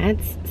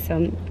IMATS, so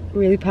I'm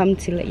really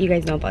pumped to let you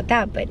guys know about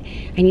that. But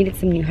I needed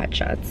some new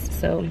headshots,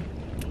 so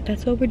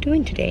that's what we're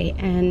doing today.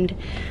 And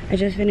I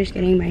just finished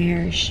getting my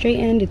hair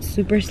straightened. It's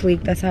super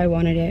sleek, that's how I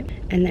wanted it.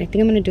 And I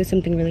think I'm gonna do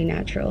something really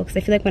natural because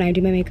I feel like when I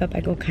do my makeup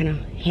I go kind of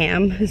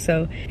ham,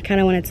 so I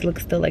kind of want it to look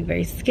still like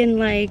very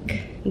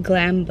skin-like,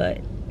 glam, but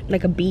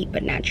like a beat,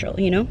 but natural,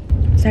 you know?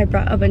 So I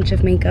brought a bunch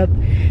of makeup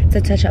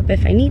to touch up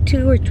if I need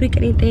to, or tweak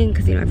anything,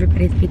 because you know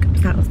everybody's makeup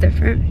style is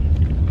different.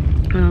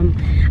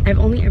 I've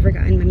only ever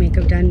gotten my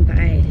makeup done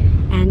by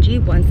Angie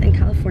once in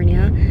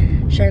California.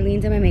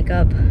 Charlene did my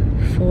makeup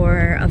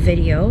for a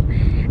video,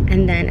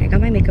 and then I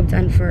got my makeup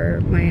done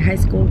for my high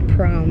school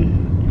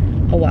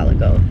prom a while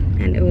ago,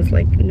 and it was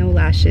like no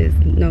lashes,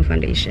 no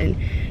foundation.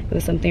 It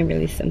was something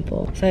really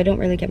simple, so I don't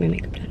really get my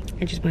makeup done.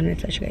 I just wanted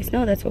to let you guys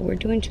know that's what we're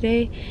doing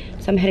today.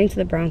 So I'm heading to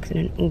the Bronx in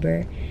an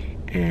Uber,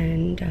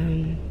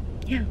 and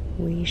yeah,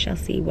 we shall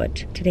see what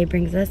today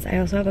brings us. I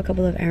also have a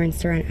couple of errands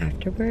to run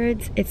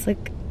afterwards. It's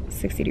like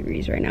 60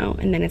 degrees right now,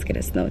 and then it's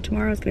gonna snow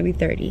tomorrow. It's gonna be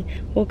 30.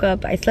 Woke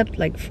up, I slept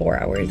like 4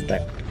 hours,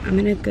 but I'm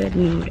in a good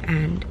mood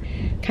and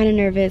kind of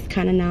nervous,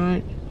 kind of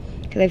not,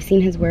 because I've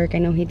seen his work. I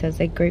know he does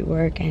like great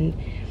work, and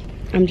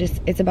I'm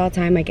just, it's about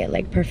time I get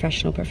like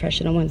professional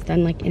ones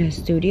done like in a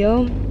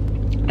studio.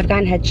 I've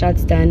gotten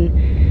headshots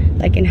done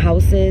like in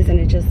houses, and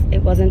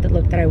it wasn't the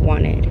look that I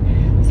wanted.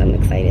 So I'm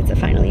excited to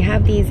finally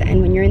have these.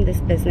 And when you're in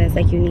this business,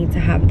 like, you need to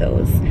have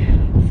those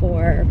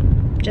for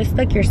just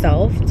like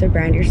yourself, to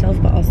brand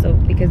yourself, but also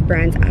because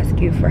brands ask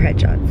you for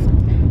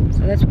headshots. So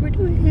that's what we're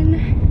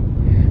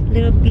doing.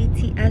 Little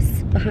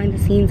BTS behind the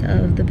scenes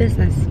of the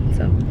business.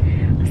 So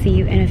I'll see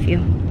you in a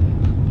few.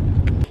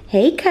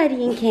 Hey,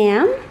 Cuddy and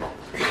Cam.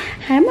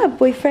 Hi, my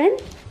boyfriend.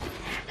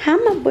 Hi,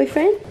 my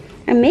boyfriend.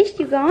 I missed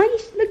you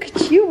guys. Look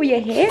at you with your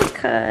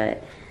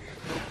haircut.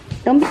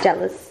 Don't be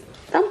jealous.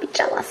 Don't be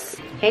jealous.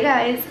 Hey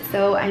guys,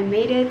 so I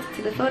made it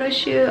to the photo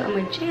shoot. I'm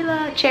with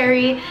Jayla,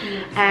 Cherry,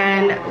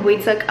 and we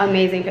took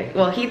amazing,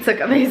 he took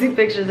amazing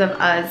pictures of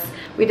us.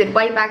 We did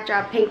white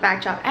backdrop, pink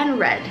backdrop, and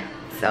red.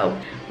 So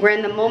we're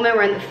in the moment,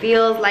 we're in the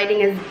fields, lighting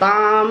is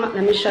bomb.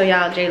 Let me show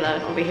y'all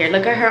Jayla over here.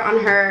 Look at her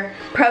on her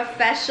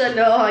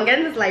professional. I'm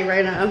getting this light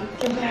right now.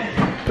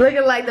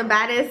 Looking like the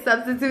baddest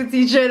substitute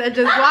teacher that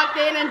just walked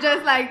in and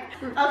just like,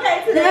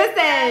 okay,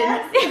 listen.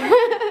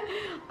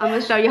 I'm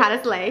gonna show you how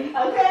to slay.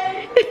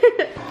 Okay.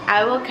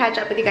 I will catch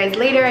up with you guys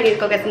later. I need to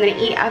go get something to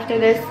eat after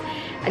this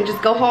and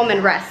just go home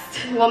and rest.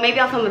 Well, maybe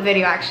I'll film a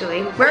video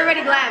actually. We're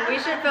already glam, we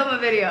should film a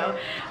video.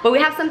 But we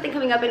have something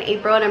coming up in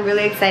April and I'm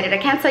really excited. I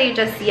can't tell you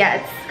just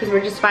yet because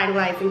we're just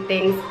finalizing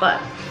things, but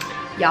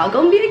y'all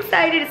gonna be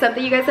excited. It's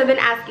something you guys have been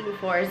asking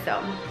for,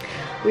 so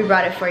we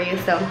brought it for you.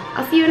 So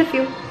I'll see you in a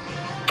few.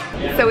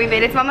 So we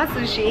made it to Mama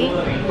Sushi.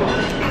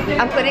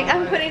 I'm putting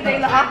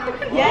Jayla off.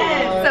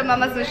 Yes. So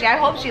Mama Sushi. I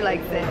hope she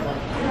likes it.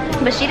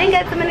 But she didn't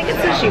get Dominican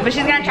sushi, but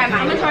she's gonna try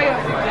mine. I'm gonna try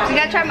yours. She's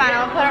gonna try mine.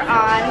 I'll put her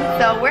on.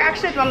 So we're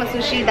actually at Mama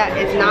Sushi that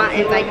is not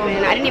in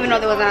Dykeman. I didn't even know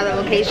there was another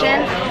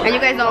location. And you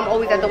guys know I'm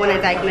always at the one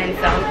in Dykeman.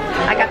 So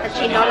I got the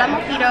chinola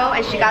mojito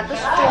and she got the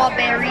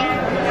strawberry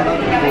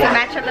to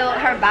match her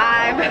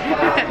vibe.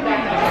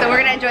 So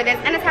we're gonna enjoy this,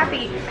 and it's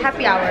happy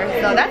hour.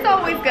 So that's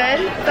always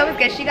good. It's always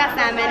good. She got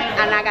salmon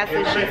and I got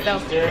sushi. So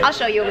I'll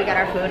show you when we got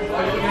our food.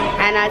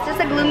 And it's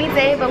just a gloomy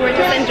day, but we're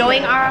just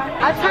enjoying our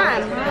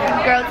time,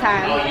 girl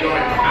time.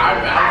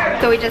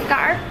 So we just got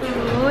our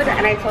food,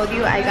 and I told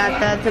you I got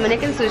the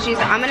Dominican sushi.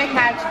 So I'm gonna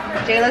catch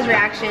Jayla's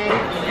reaction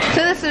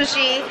to the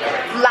sushi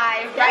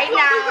live right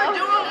now.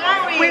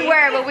 We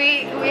were, but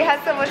we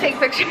had someone take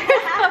pictures.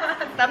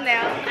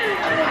 Thumbnail.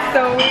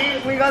 So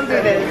we gonna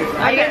do this.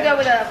 Are you gonna do it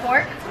with a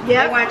fork?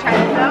 Yeah. You wanna try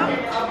this out?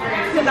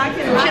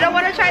 She don't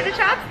wanna try the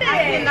chopstick.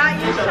 I cannot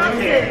use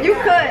chopsticks. You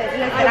could.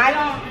 Listen,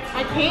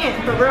 I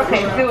can't, for real.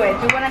 Okay, do it.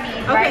 Do one of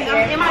these right here.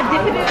 Am I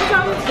dipping it in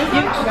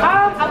something?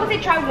 I would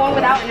say try one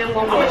without and then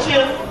one with.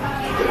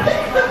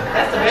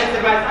 That's the best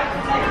advice.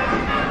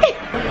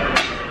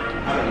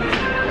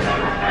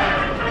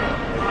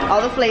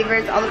 All the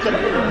flavors, all the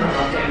flavors.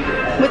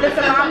 With the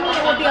salami,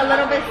 it will be a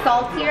little bit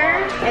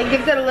saltier. It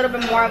gives it a little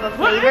bit more of a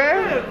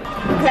flavor.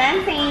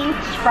 Plantains,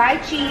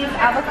 fried cheese,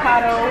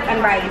 avocado,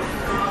 and rice.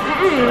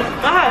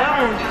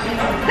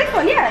 This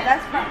one, yeah,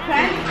 that's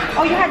plant.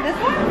 Oh, you had this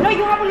one? No,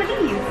 you have one of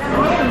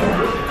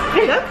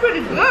these. That's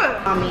pretty good.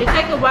 It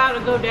takes a while to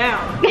go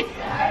down. You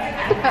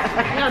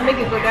gotta make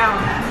it go down.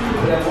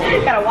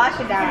 You gotta wash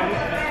it down.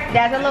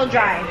 That's a little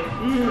dry.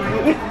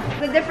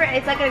 It's different.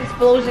 It's like an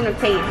explosion of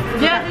taste.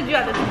 Yeah, did you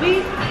have the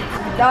sweet?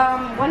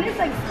 One is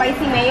like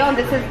spicy mayo, and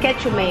this is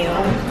ketchup mayo.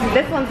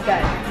 This one's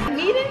good.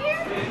 Meat in here?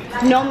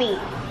 No meat.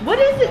 What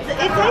is it?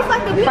 It tastes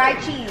like the meat.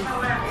 Fried cheese.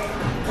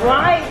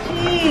 Fried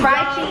cheese.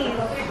 Fried cheese.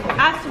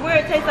 I swear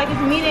it tastes like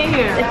it's meat in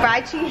here. It's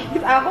fried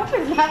cheese. I hope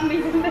it's not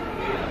meat in there.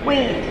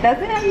 Wait, does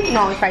it have meat?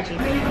 No, it's fried cheese.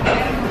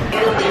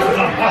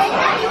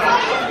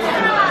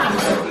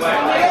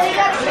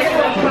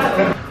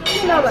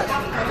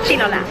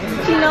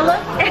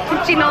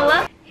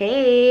 Chinola.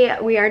 Hey,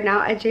 we are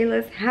now at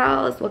Jayla's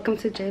house. Welcome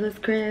to Jayla's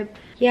crib.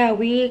 Yeah,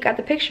 we got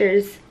the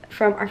pictures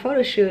from our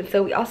photo shoot.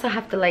 So we also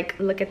have to like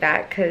look at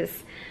that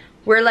because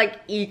we're like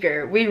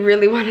eager. We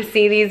really want to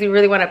see these. We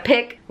really want to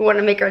pick. We want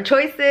to make our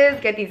choices,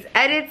 get these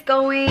edits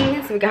going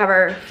so we can have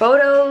our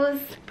photos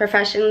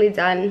professionally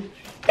done.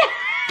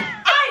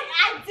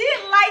 I did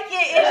like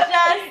it. It's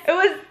just It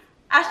was,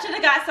 I should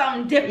have got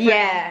something different.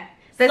 yeah,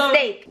 the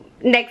steak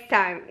next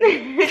time.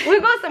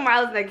 We'll go somewhere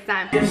else next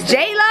time.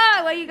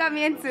 Jayla, what you got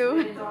me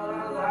into?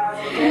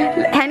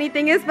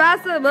 Anything is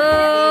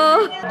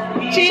possible.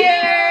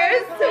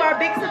 Cheers to our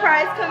big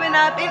surprise coming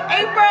up in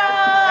April.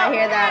 I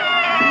hear that.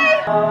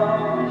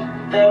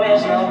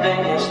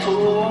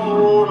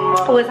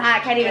 Oh, it's hot. I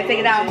can't even take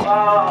it down.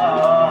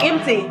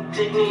 Empty.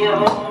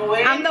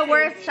 I'm the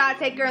worst shot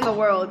taker in the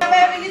world.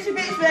 Baby, get your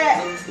bitch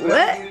back.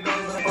 What?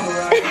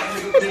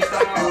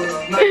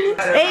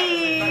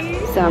 Hey.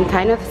 So I'm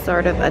kind of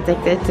sort of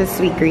addicted to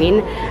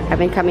SweetGreen. I've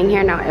been coming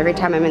here now every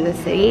time I'm in the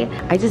city.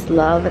 I just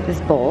love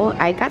this bowl.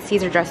 I got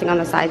Caesar dressing on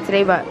the side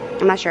today, but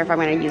I'm not sure if I'm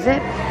gonna use it.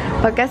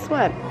 But guess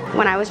what?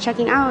 When I was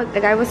checking out,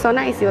 the guy was so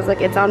nice. He was like,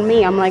 it's on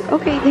me. I'm like,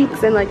 okay,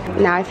 thanks. And like,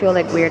 now I feel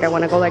like weird. I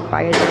want to go like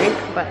buy a drink,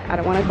 but I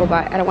don't want to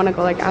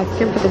go like ask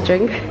him for the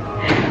drink.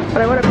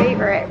 But I want to pay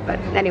for it. But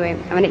anyway,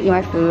 I'm gonna eat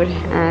my food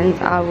and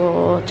I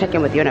will check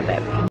in with you in a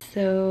bit.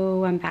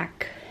 So I'm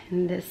back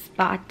in this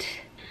spot.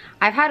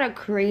 I've had a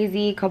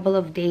crazy couple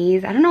of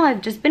days. I don't know,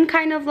 I've just been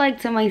kind of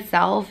like to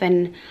myself,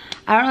 and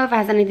I don't know if it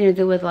has anything to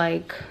do with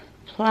like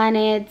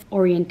planets,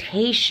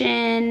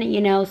 orientation,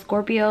 you know,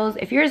 Scorpios.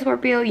 If you're a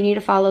Scorpio, you need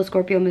to follow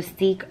Scorpio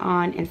Mystique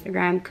on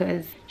Instagram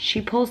because she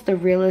posts the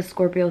realest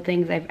Scorpio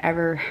things I've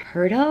ever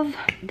heard of.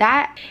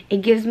 That,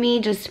 it gives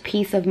me just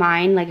peace of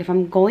mind. Like if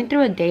I'm going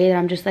through a day that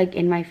I'm just like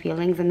in my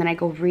feelings and then I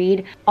go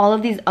read all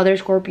of these other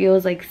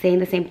Scorpios like saying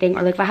the same thing,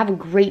 or like if I have a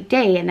great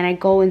day and then I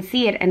go and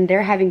see it and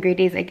they're having great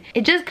days, like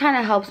it just kind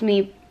of helps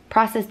me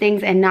process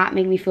things and not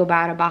make me feel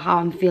bad about how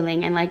I'm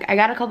feeling. And like I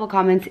got a couple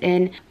comments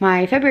in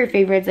my February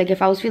favorites, like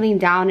if I was feeling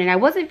down, and I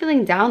wasn't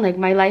feeling down, like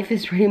my life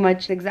is pretty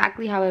much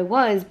exactly how I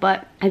was,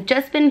 but I've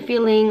just been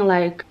feeling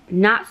like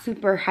not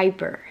super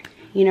hyper,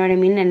 you know what I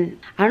mean? And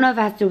I don't know if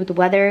it has to do with the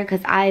weather because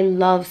I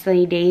love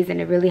sunny days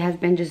and it really has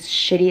been just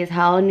shitty as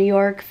hell in New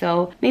York.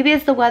 So maybe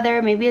it's the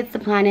weather, maybe it's the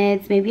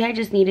planets, maybe I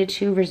just needed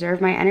to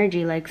reserve my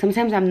energy. Like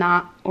sometimes I'm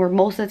not, or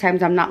most of the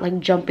times I'm not like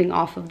jumping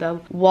off of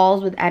the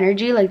walls with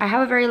energy. Like I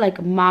have a very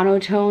like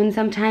monotone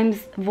sometimes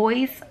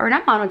voice, or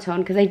not monotone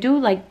because I do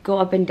like go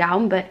up and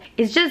down, but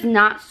it's just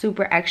not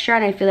super extra.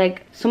 And I feel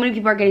like so many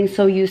people are getting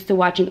so used to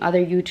watching other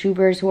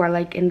YouTubers who are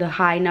like in the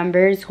high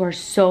numbers, who are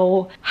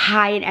so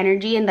high in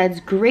energy, and that's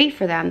great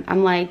for them.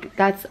 I'm like,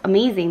 that's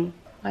amazing.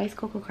 Why is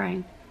Coco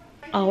crying?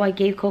 Oh, I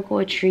gave Coco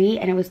a treat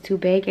and it was too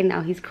big and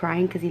now he's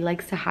crying because he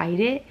likes to hide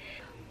it,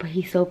 but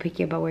he's so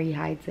picky about where he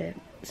hides it.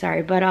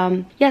 Sorry, but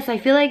yeah, so I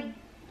feel like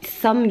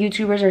some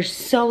YouTubers are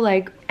so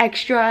like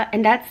extra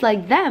and that's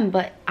like them,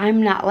 but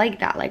I'm not like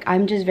that. Like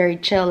I'm just very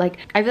chill. Like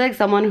I feel like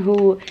someone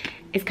who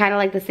is kind of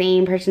like the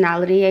same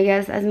personality, I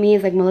guess, as me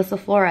is like Melissa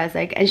Flores.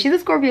 Like, and she's a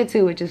Scorpio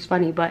too, which is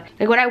funny, but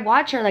like when I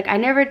watch her, like I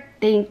never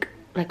think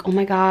like, oh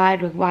my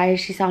god, like why does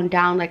she sound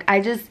down? Like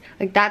I just,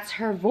 like that's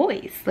her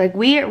voice. Like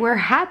we're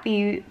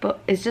happy, but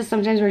it's just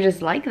sometimes we're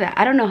just like that.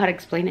 I don't know how to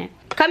explain it.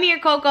 Come here,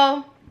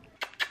 Coco.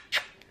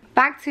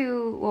 Back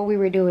to what we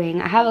were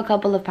doing. I have a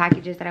couple of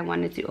packages that I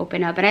wanted to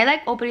open up, and I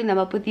like opening them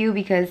up with you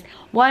because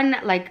one,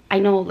 like I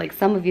know like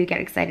some of you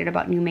get excited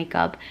about new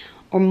makeup,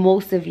 or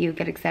most of you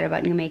get excited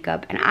about new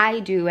makeup, and I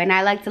do, and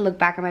I like to look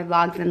back at my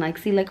vlogs and like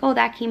see like, oh,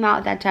 that came out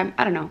at that time.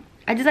 I don't know,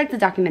 I just like to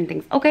document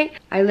things. Okay,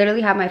 I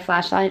literally have my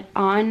flashlight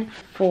on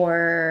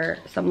for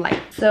some light.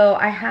 So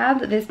I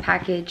have this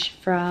package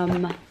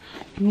from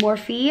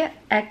Morphe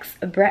x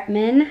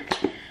Bretman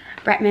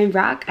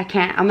Rock.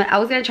 I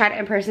was gonna try to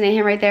impersonate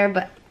him right there,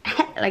 but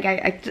like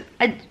I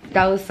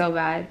that was so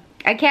bad.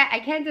 I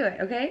can't do it,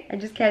 okay? I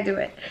just can't do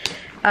it.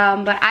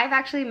 But I've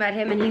actually met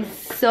him and he's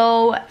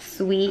so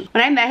sweet.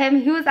 When I met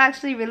him, he was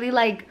actually really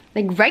like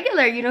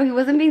regular, you know, he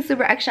wasn't being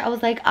super extra. I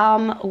was like,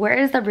 where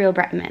is the real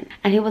Bretman?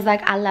 And he was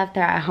like, I left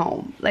her at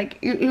home. Like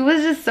it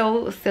was just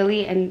so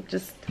silly and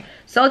just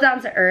so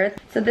down to earth.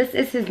 So this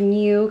is his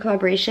new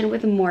collaboration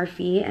with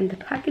Morphe, and the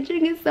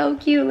packaging is so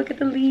cute. Look at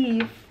the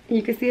leaf.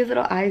 You can see his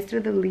little eyes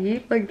through the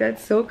leaf. Like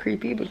that's so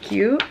creepy but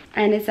cute.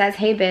 And it says,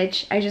 hey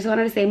bitch, I just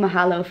wanted to say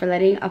mahalo for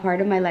letting a part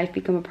of my life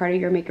become a part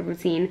of your makeup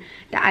routine.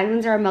 The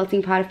islands are a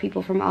melting pot of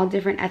people from all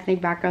different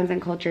ethnic backgrounds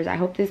and cultures. I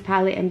hope this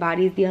palette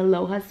embodies the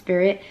aloha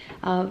spirit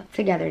of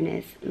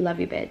togetherness. Love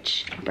you,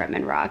 bitch.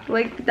 Bretman Rock.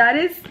 Like that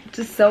is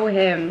just so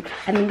him.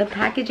 And then the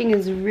packaging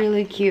is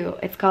really cute.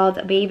 It's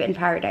called Babe in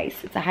Paradise.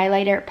 It's a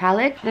highlighter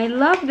palette. And I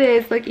love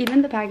this. Like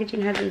even the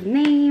packaging has his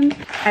name.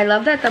 I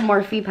love that the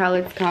Morphe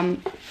palettes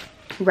come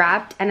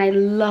wrapped, and I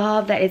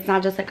love that it's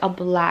not just like a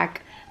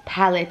black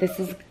palette. This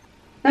is,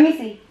 let me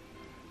see,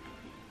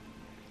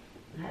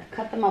 I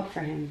cut them up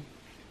for him.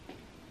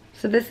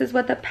 So this is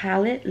what the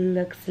palette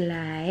looks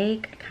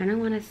like. I kind of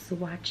want to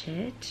swatch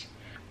it.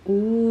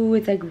 Ooh,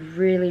 it's like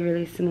really,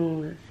 really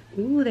smooth.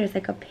 Ooh, there's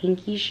like a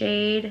pinky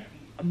shade.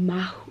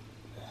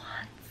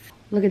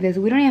 Look at this.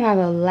 We don't even have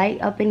a light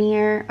up in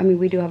here. I mean,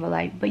 we do have a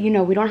light, but you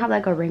know, we don't have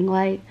like a ring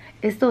light.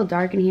 It's still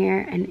dark in here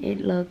and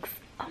it looks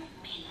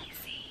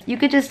amazing. You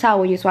could just tell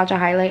when you swatch a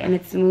highlight and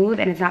it's smooth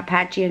and it's not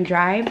patchy and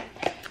dry.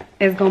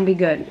 It's gonna be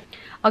good.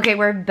 Okay,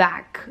 we're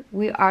back.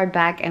 We are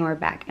back and we're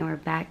back and we're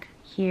back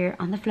here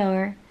on the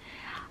floor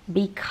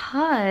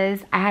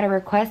because I had a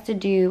request to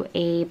do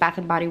a Bath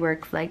and Body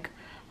Works like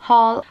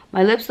haul.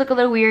 My lips look a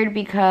little weird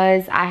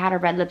because I had a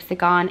red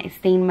lipstick on. It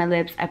stained my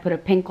lips. I put a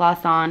pink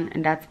gloss on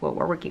and that's what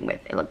we're working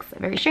with. It looks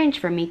very strange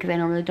for me because I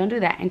normally don't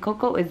do that. And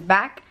Coco is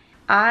back.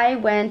 I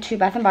went to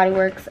Bath and Body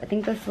Works, I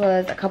think this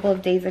was a couple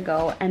of days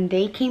ago, and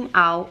they came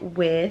out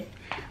with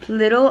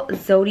little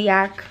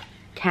zodiac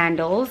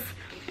candles.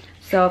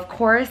 So of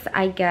course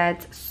I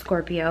get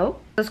Scorpio.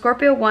 The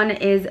Scorpio one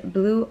is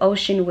Blue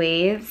Ocean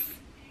Waves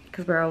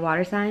because we're a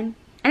water sign.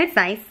 And it's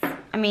nice.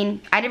 I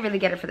mean, I didn't really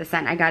get it for the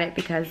scent. I got it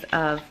because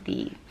of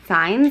the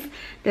signs.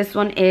 This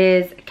one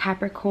is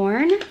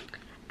Capricorn.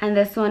 And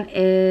this one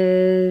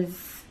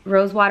is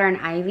Rosewater and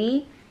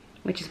Ivy,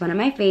 which is one of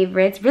my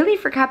favorites. Really,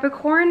 for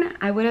Capricorn,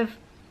 I would have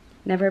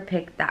never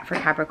picked that for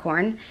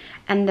Capricorn.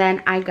 And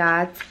then I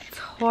got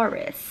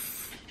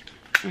Taurus.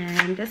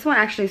 And this one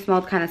actually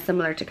smelled kind of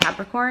similar to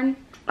Capricorn.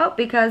 Oh,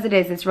 because it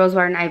is. It's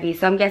Rosewater and Ivy.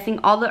 So I'm guessing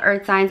all the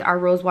earth signs are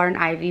Rosewater and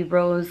Ivy.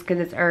 Rose because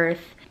it's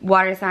earth.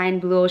 Water sign,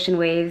 Blue Ocean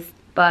Waves.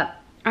 But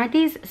aren't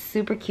these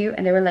super cute?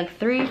 And they were like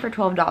 3 for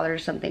 $12 or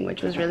something,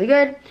 which was really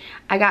good.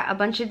 I got a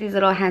bunch of these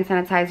little hand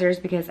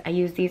sanitizers because I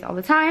use these all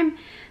the time.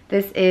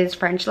 This is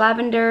French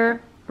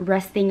Lavender,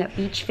 Resting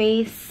Beach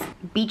Face,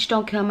 Beach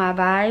Don't Kill My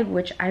Vibe,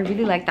 which I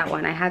really like that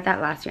one. I had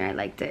that last year and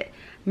I liked it.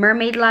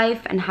 Mermaid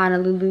Life and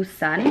Honolulu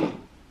Sun.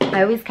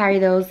 I always carry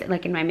those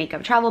like in my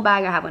makeup travel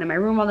bag. I have one in my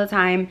room all the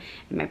time,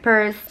 in my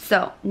purse.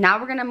 So now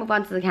we're gonna move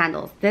on to the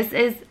candles. This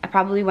is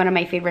probably one of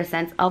my favorite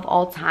scents of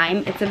all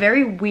time. It's a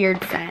very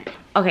weird scent.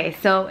 Okay,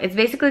 so it's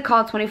basically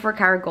called 24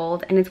 Karat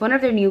Gold and it's one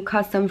of their new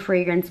custom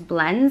fragrance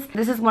blends.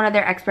 This is one of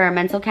their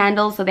experimental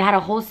candles. So they had a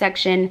whole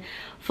section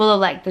full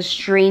of like the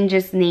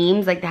strangest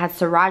names. Like they had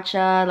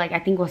sriracha, like I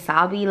think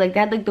wasabi, like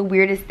they had like the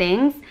weirdest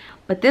things.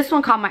 But this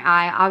one caught my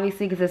eye,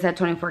 obviously because it said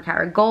 24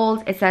 Karat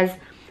Gold. It says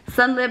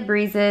Sunlit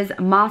Breezes,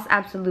 Moss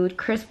Absolute,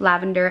 Crisp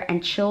Lavender,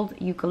 and Chilled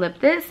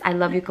Eucalyptus. I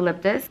love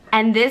eucalyptus.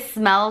 And this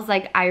smells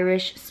like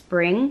Irish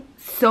Spring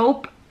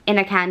soap in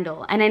a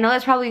candle. And I know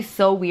that's probably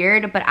so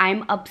weird, but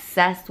I'm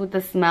obsessed with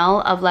the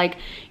smell of like,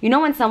 you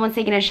know when someone's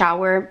taking a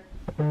shower?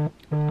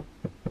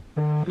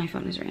 My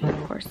phone is ringing,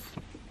 of course.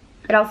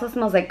 It also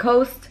smells like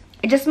Coast.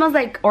 It just smells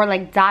like, or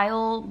like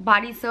Dial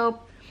body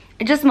soap.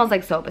 It just smells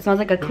like soap. It smells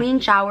like a clean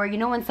shower. You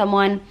know when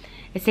someone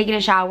is taking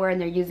a shower and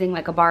they're using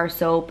like a bar of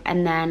soap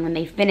and then when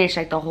they finish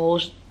like the whole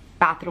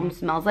bathroom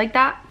smells like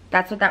that?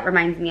 That's what that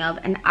reminds me of,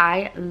 and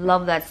I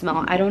love that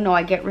smell. I don't know,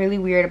 I get really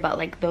weird about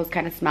like those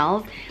kind of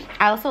smells.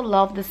 I also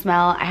love the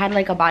smell. I had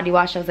like a body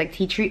wash that was like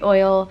tea tree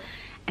oil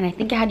and I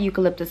think it had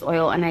eucalyptus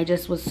oil and I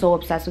just was so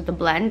obsessed with the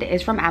blend.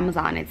 It's from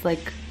Amazon. It's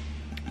like,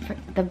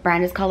 the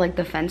brand is called like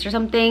The Fence or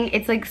something.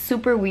 It's like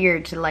super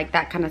weird to like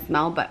that kind of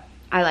smell, but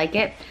I like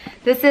it.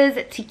 This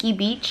is Tiki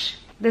Beach.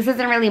 This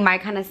isn't really my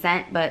kind of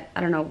scent, but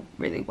I don't know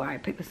really why I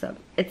picked this up.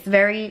 It's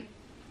very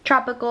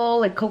tropical,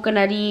 like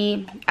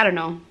coconutty. I don't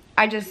know.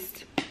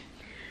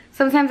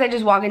 Sometimes I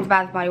just walk into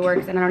Bath & Body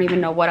Works and I don't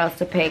even know what else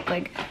to pick.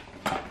 Like,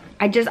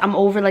 I'm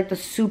over like the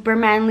super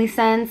manly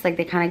scents. Like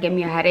they kind of give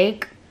me a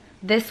headache.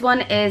 This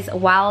one is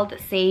Wild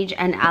Sage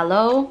and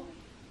Aloe.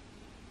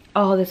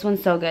 Oh, this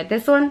one's so good.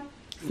 This one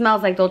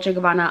smells like Dolce &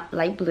 Gabbana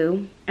light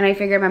blue. And I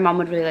figured my mom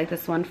would really like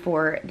this one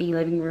for the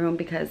living room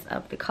because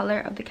of the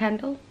color of the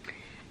candle.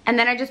 And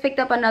then I just picked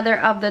up another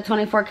of the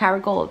 24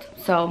 Karat Gold.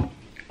 So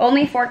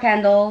only 4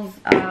 candles.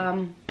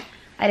 I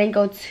didn't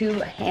go too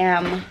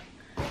ham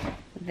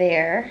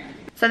there.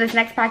 So this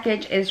next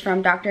package is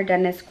from Dr.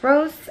 Dennis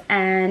Gross,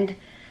 and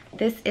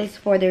this is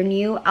for their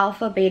new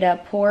Alpha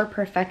Beta Pore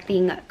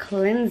Perfecting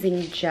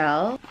Cleansing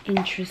Gel.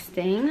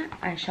 Interesting.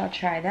 I shall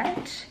try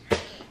that.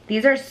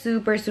 These are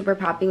super, super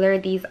popular.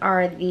 These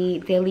are the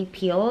Daily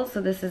Peel.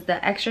 So this is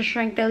the extra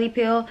strength Daily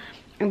Peel,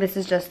 and this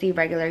is just the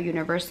regular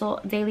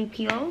universal Daily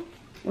Peel,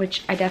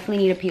 which I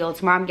definitely need a peel.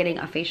 Tomorrow I'm getting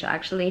a facial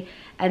actually.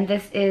 And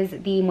this is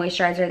the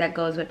moisturizer that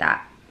goes with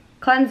that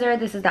cleanser.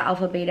 This is the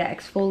Alpha Beta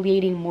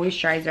Exfoliating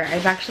Moisturizer.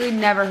 I've actually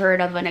never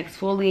heard of an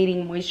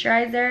exfoliating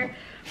moisturizer.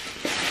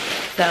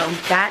 So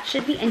that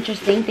should be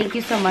interesting. Thank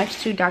you so much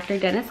to Dr.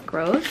 Dennis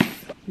Gross.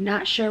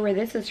 Not sure where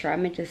this is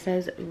from. It just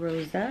says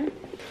Rosa.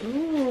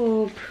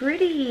 Ooh,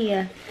 pretty.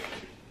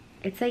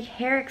 It's like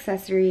hair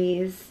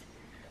accessories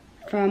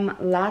from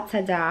La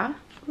Tada.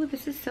 Ooh,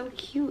 this is so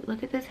cute.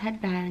 Look at this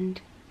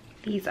headband.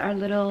 These are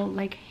little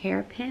like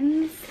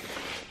hairpins.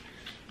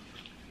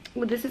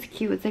 Well, this is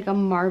cute. It's like a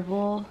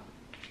marble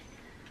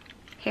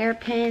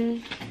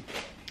hairpin.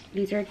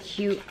 These are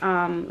cute,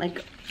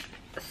 like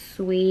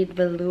suede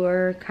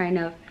velour kind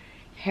of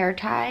hair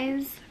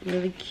ties.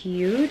 Really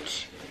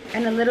cute.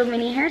 And a little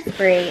mini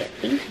hairspray.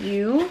 Thank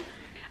you.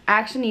 I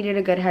actually needed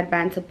a good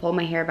headband to pull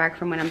my hair back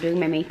from when I'm doing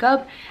my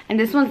makeup. And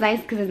this one's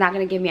nice because it's not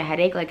going to give me a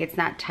headache. Like, it's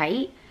not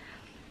tight.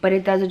 but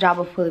it does a job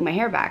of pulling my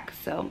hair back.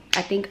 So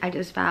I think I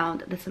just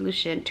found the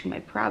solution to my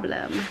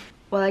problem.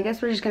 Well, I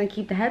guess we're just gonna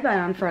keep the headband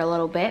on for a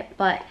little bit,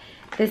 but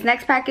this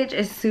next package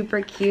is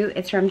super cute.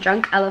 It's from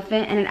Drunk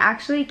Elephant, and it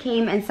actually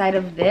came inside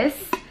of this,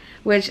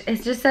 which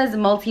it just says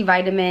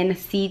multivitamin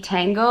C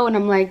Tango, and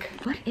I'm like,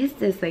 what is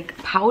this, like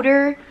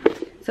powder?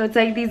 So it's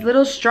like these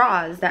little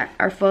straws that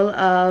are full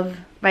of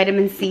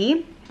vitamin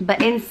C,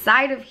 but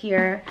inside of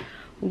here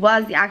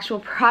was the actual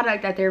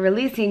product that they're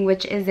releasing,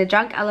 which is the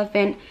Drunk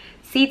Elephant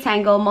C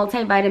Tango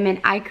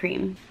Multivitamin Eye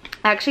Cream.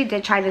 I actually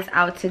did try this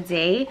out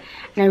today,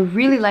 and I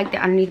really liked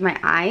it underneath my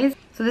eyes.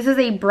 So this is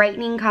a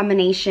brightening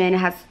combination. It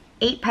has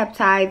 8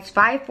 peptides,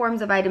 5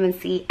 forms of vitamin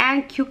C,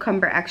 and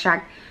cucumber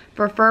extract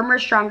for firmer,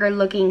 stronger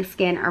looking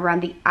skin around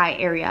the eye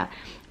area.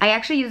 I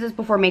actually used this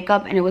before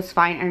makeup and it was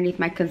fine underneath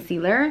my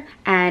concealer,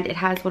 and it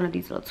has one of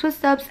these little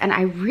twist ups, and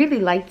I really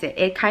liked it.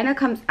 It kind of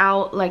comes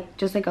out like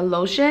just like a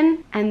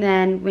lotion, and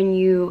then when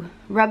you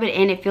rub it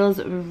in, it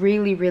feels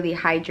really, really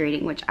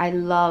hydrating, which I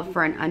love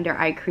for an under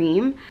eye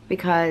cream,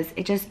 because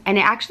it just, and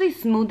it actually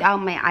smoothed out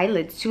my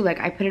eyelids too. Like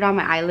I put it on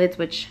my eyelids,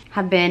 which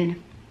have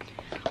been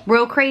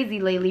real crazy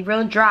lately,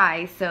 real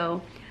dry,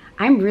 so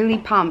I'm really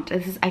pumped. I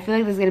feel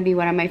like this is gonna be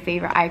one of my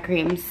favorite eye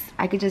creams.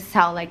 I could just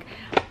tell like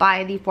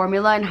by the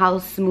formula and how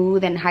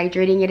smooth and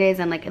hydrating it is,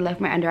 and like it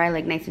left my under eye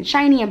like nice and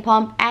shiny and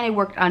plump, and it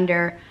worked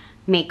under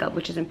makeup,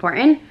 which is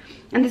important.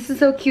 And this is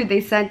so cute.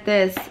 They sent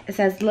this. It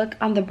says, look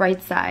on the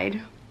bright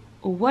side.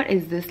 What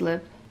is this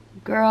lip?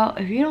 Girl,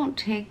 if you don't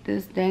take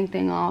this dang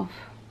thing off.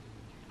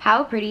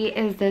 How pretty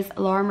is this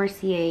Laura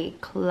Mercier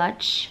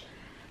clutch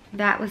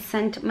that was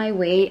sent my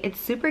way? It's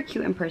super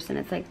cute in person.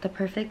 It's like the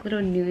perfect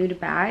little nude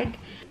bag,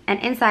 and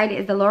inside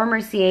is the Laura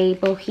Mercier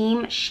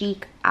Boheme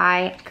Chic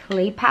Eye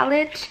Clay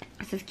Palette.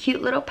 It's this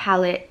cute little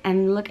palette,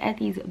 and look at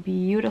these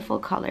beautiful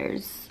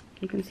colors.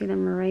 You can see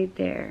them right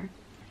there.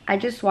 I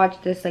just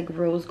swatched this like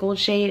rose gold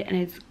shade, and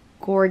it's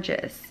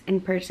gorgeous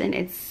in person.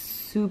 It's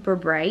super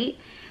bright,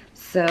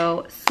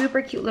 so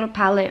super cute little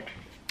palette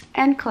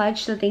and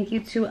clutch. So thank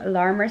you to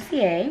Laura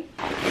Mercier.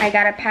 I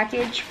got a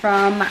package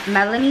from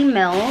Melanie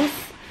Mills,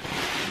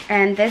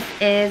 and this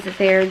is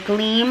their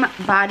Gleam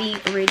Body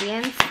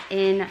Radiance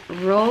in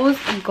Rose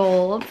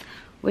Gold,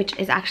 which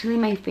is actually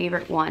my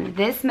favorite one.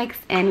 This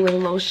mixed in with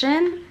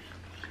lotion,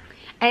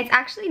 and it's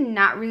actually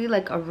not really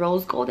like a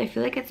rose gold. I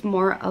feel like it's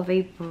more of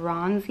a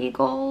bronzy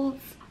gold.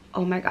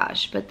 Oh my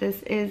gosh, but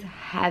this is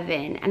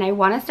heaven. And I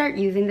want to start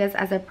using this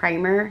as a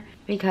primer,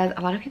 because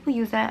a lot of people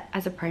use that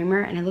as a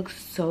primer and it looks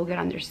so good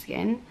on their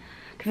skin,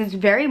 because it's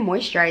very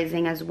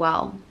moisturizing as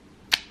well.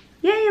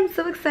 Yay, I'm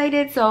so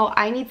excited. So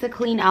I need to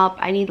clean up.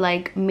 I need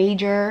like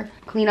major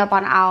cleanup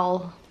on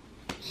Owl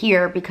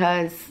here,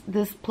 because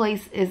this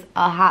place is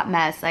a hot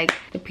mess. Like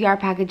the PR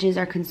packages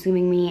are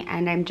consuming me,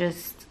 and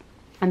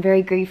I'm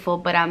very grateful,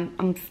 but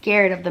I'm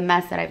scared of the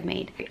mess that I've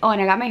made. Oh,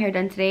 and I got my hair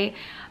done today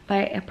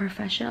by a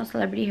professional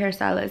celebrity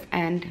hairstylist,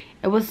 and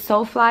it was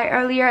so fly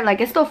earlier. Like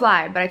it's still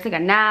fly, but I took a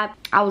nap.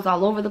 I was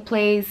all over the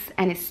place,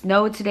 and it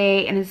snowed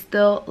today, and it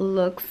still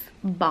looks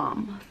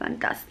bomb.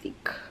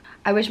 Fantastic.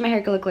 I wish my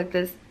hair could look like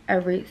this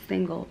every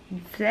single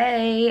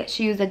day.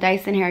 She used a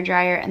Dyson hair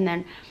dryer and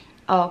then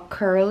a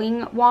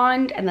curling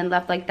wand, and then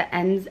left like the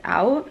ends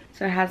out,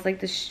 so it has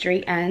like the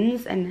straight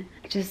ends, and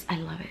I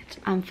love it.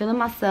 I'm feeling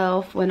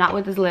myself. Well, not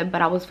with this lip,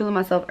 but I was feeling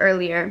myself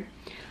earlier.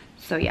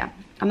 So yeah,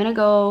 I'm gonna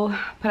go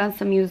put on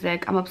some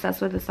music. I'm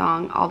obsessed with the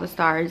song All the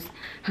Stars.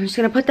 I'm just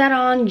gonna put that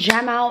on,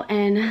 jam out,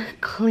 and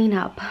clean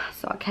up.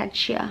 So I'll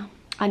catch ya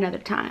another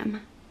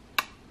time.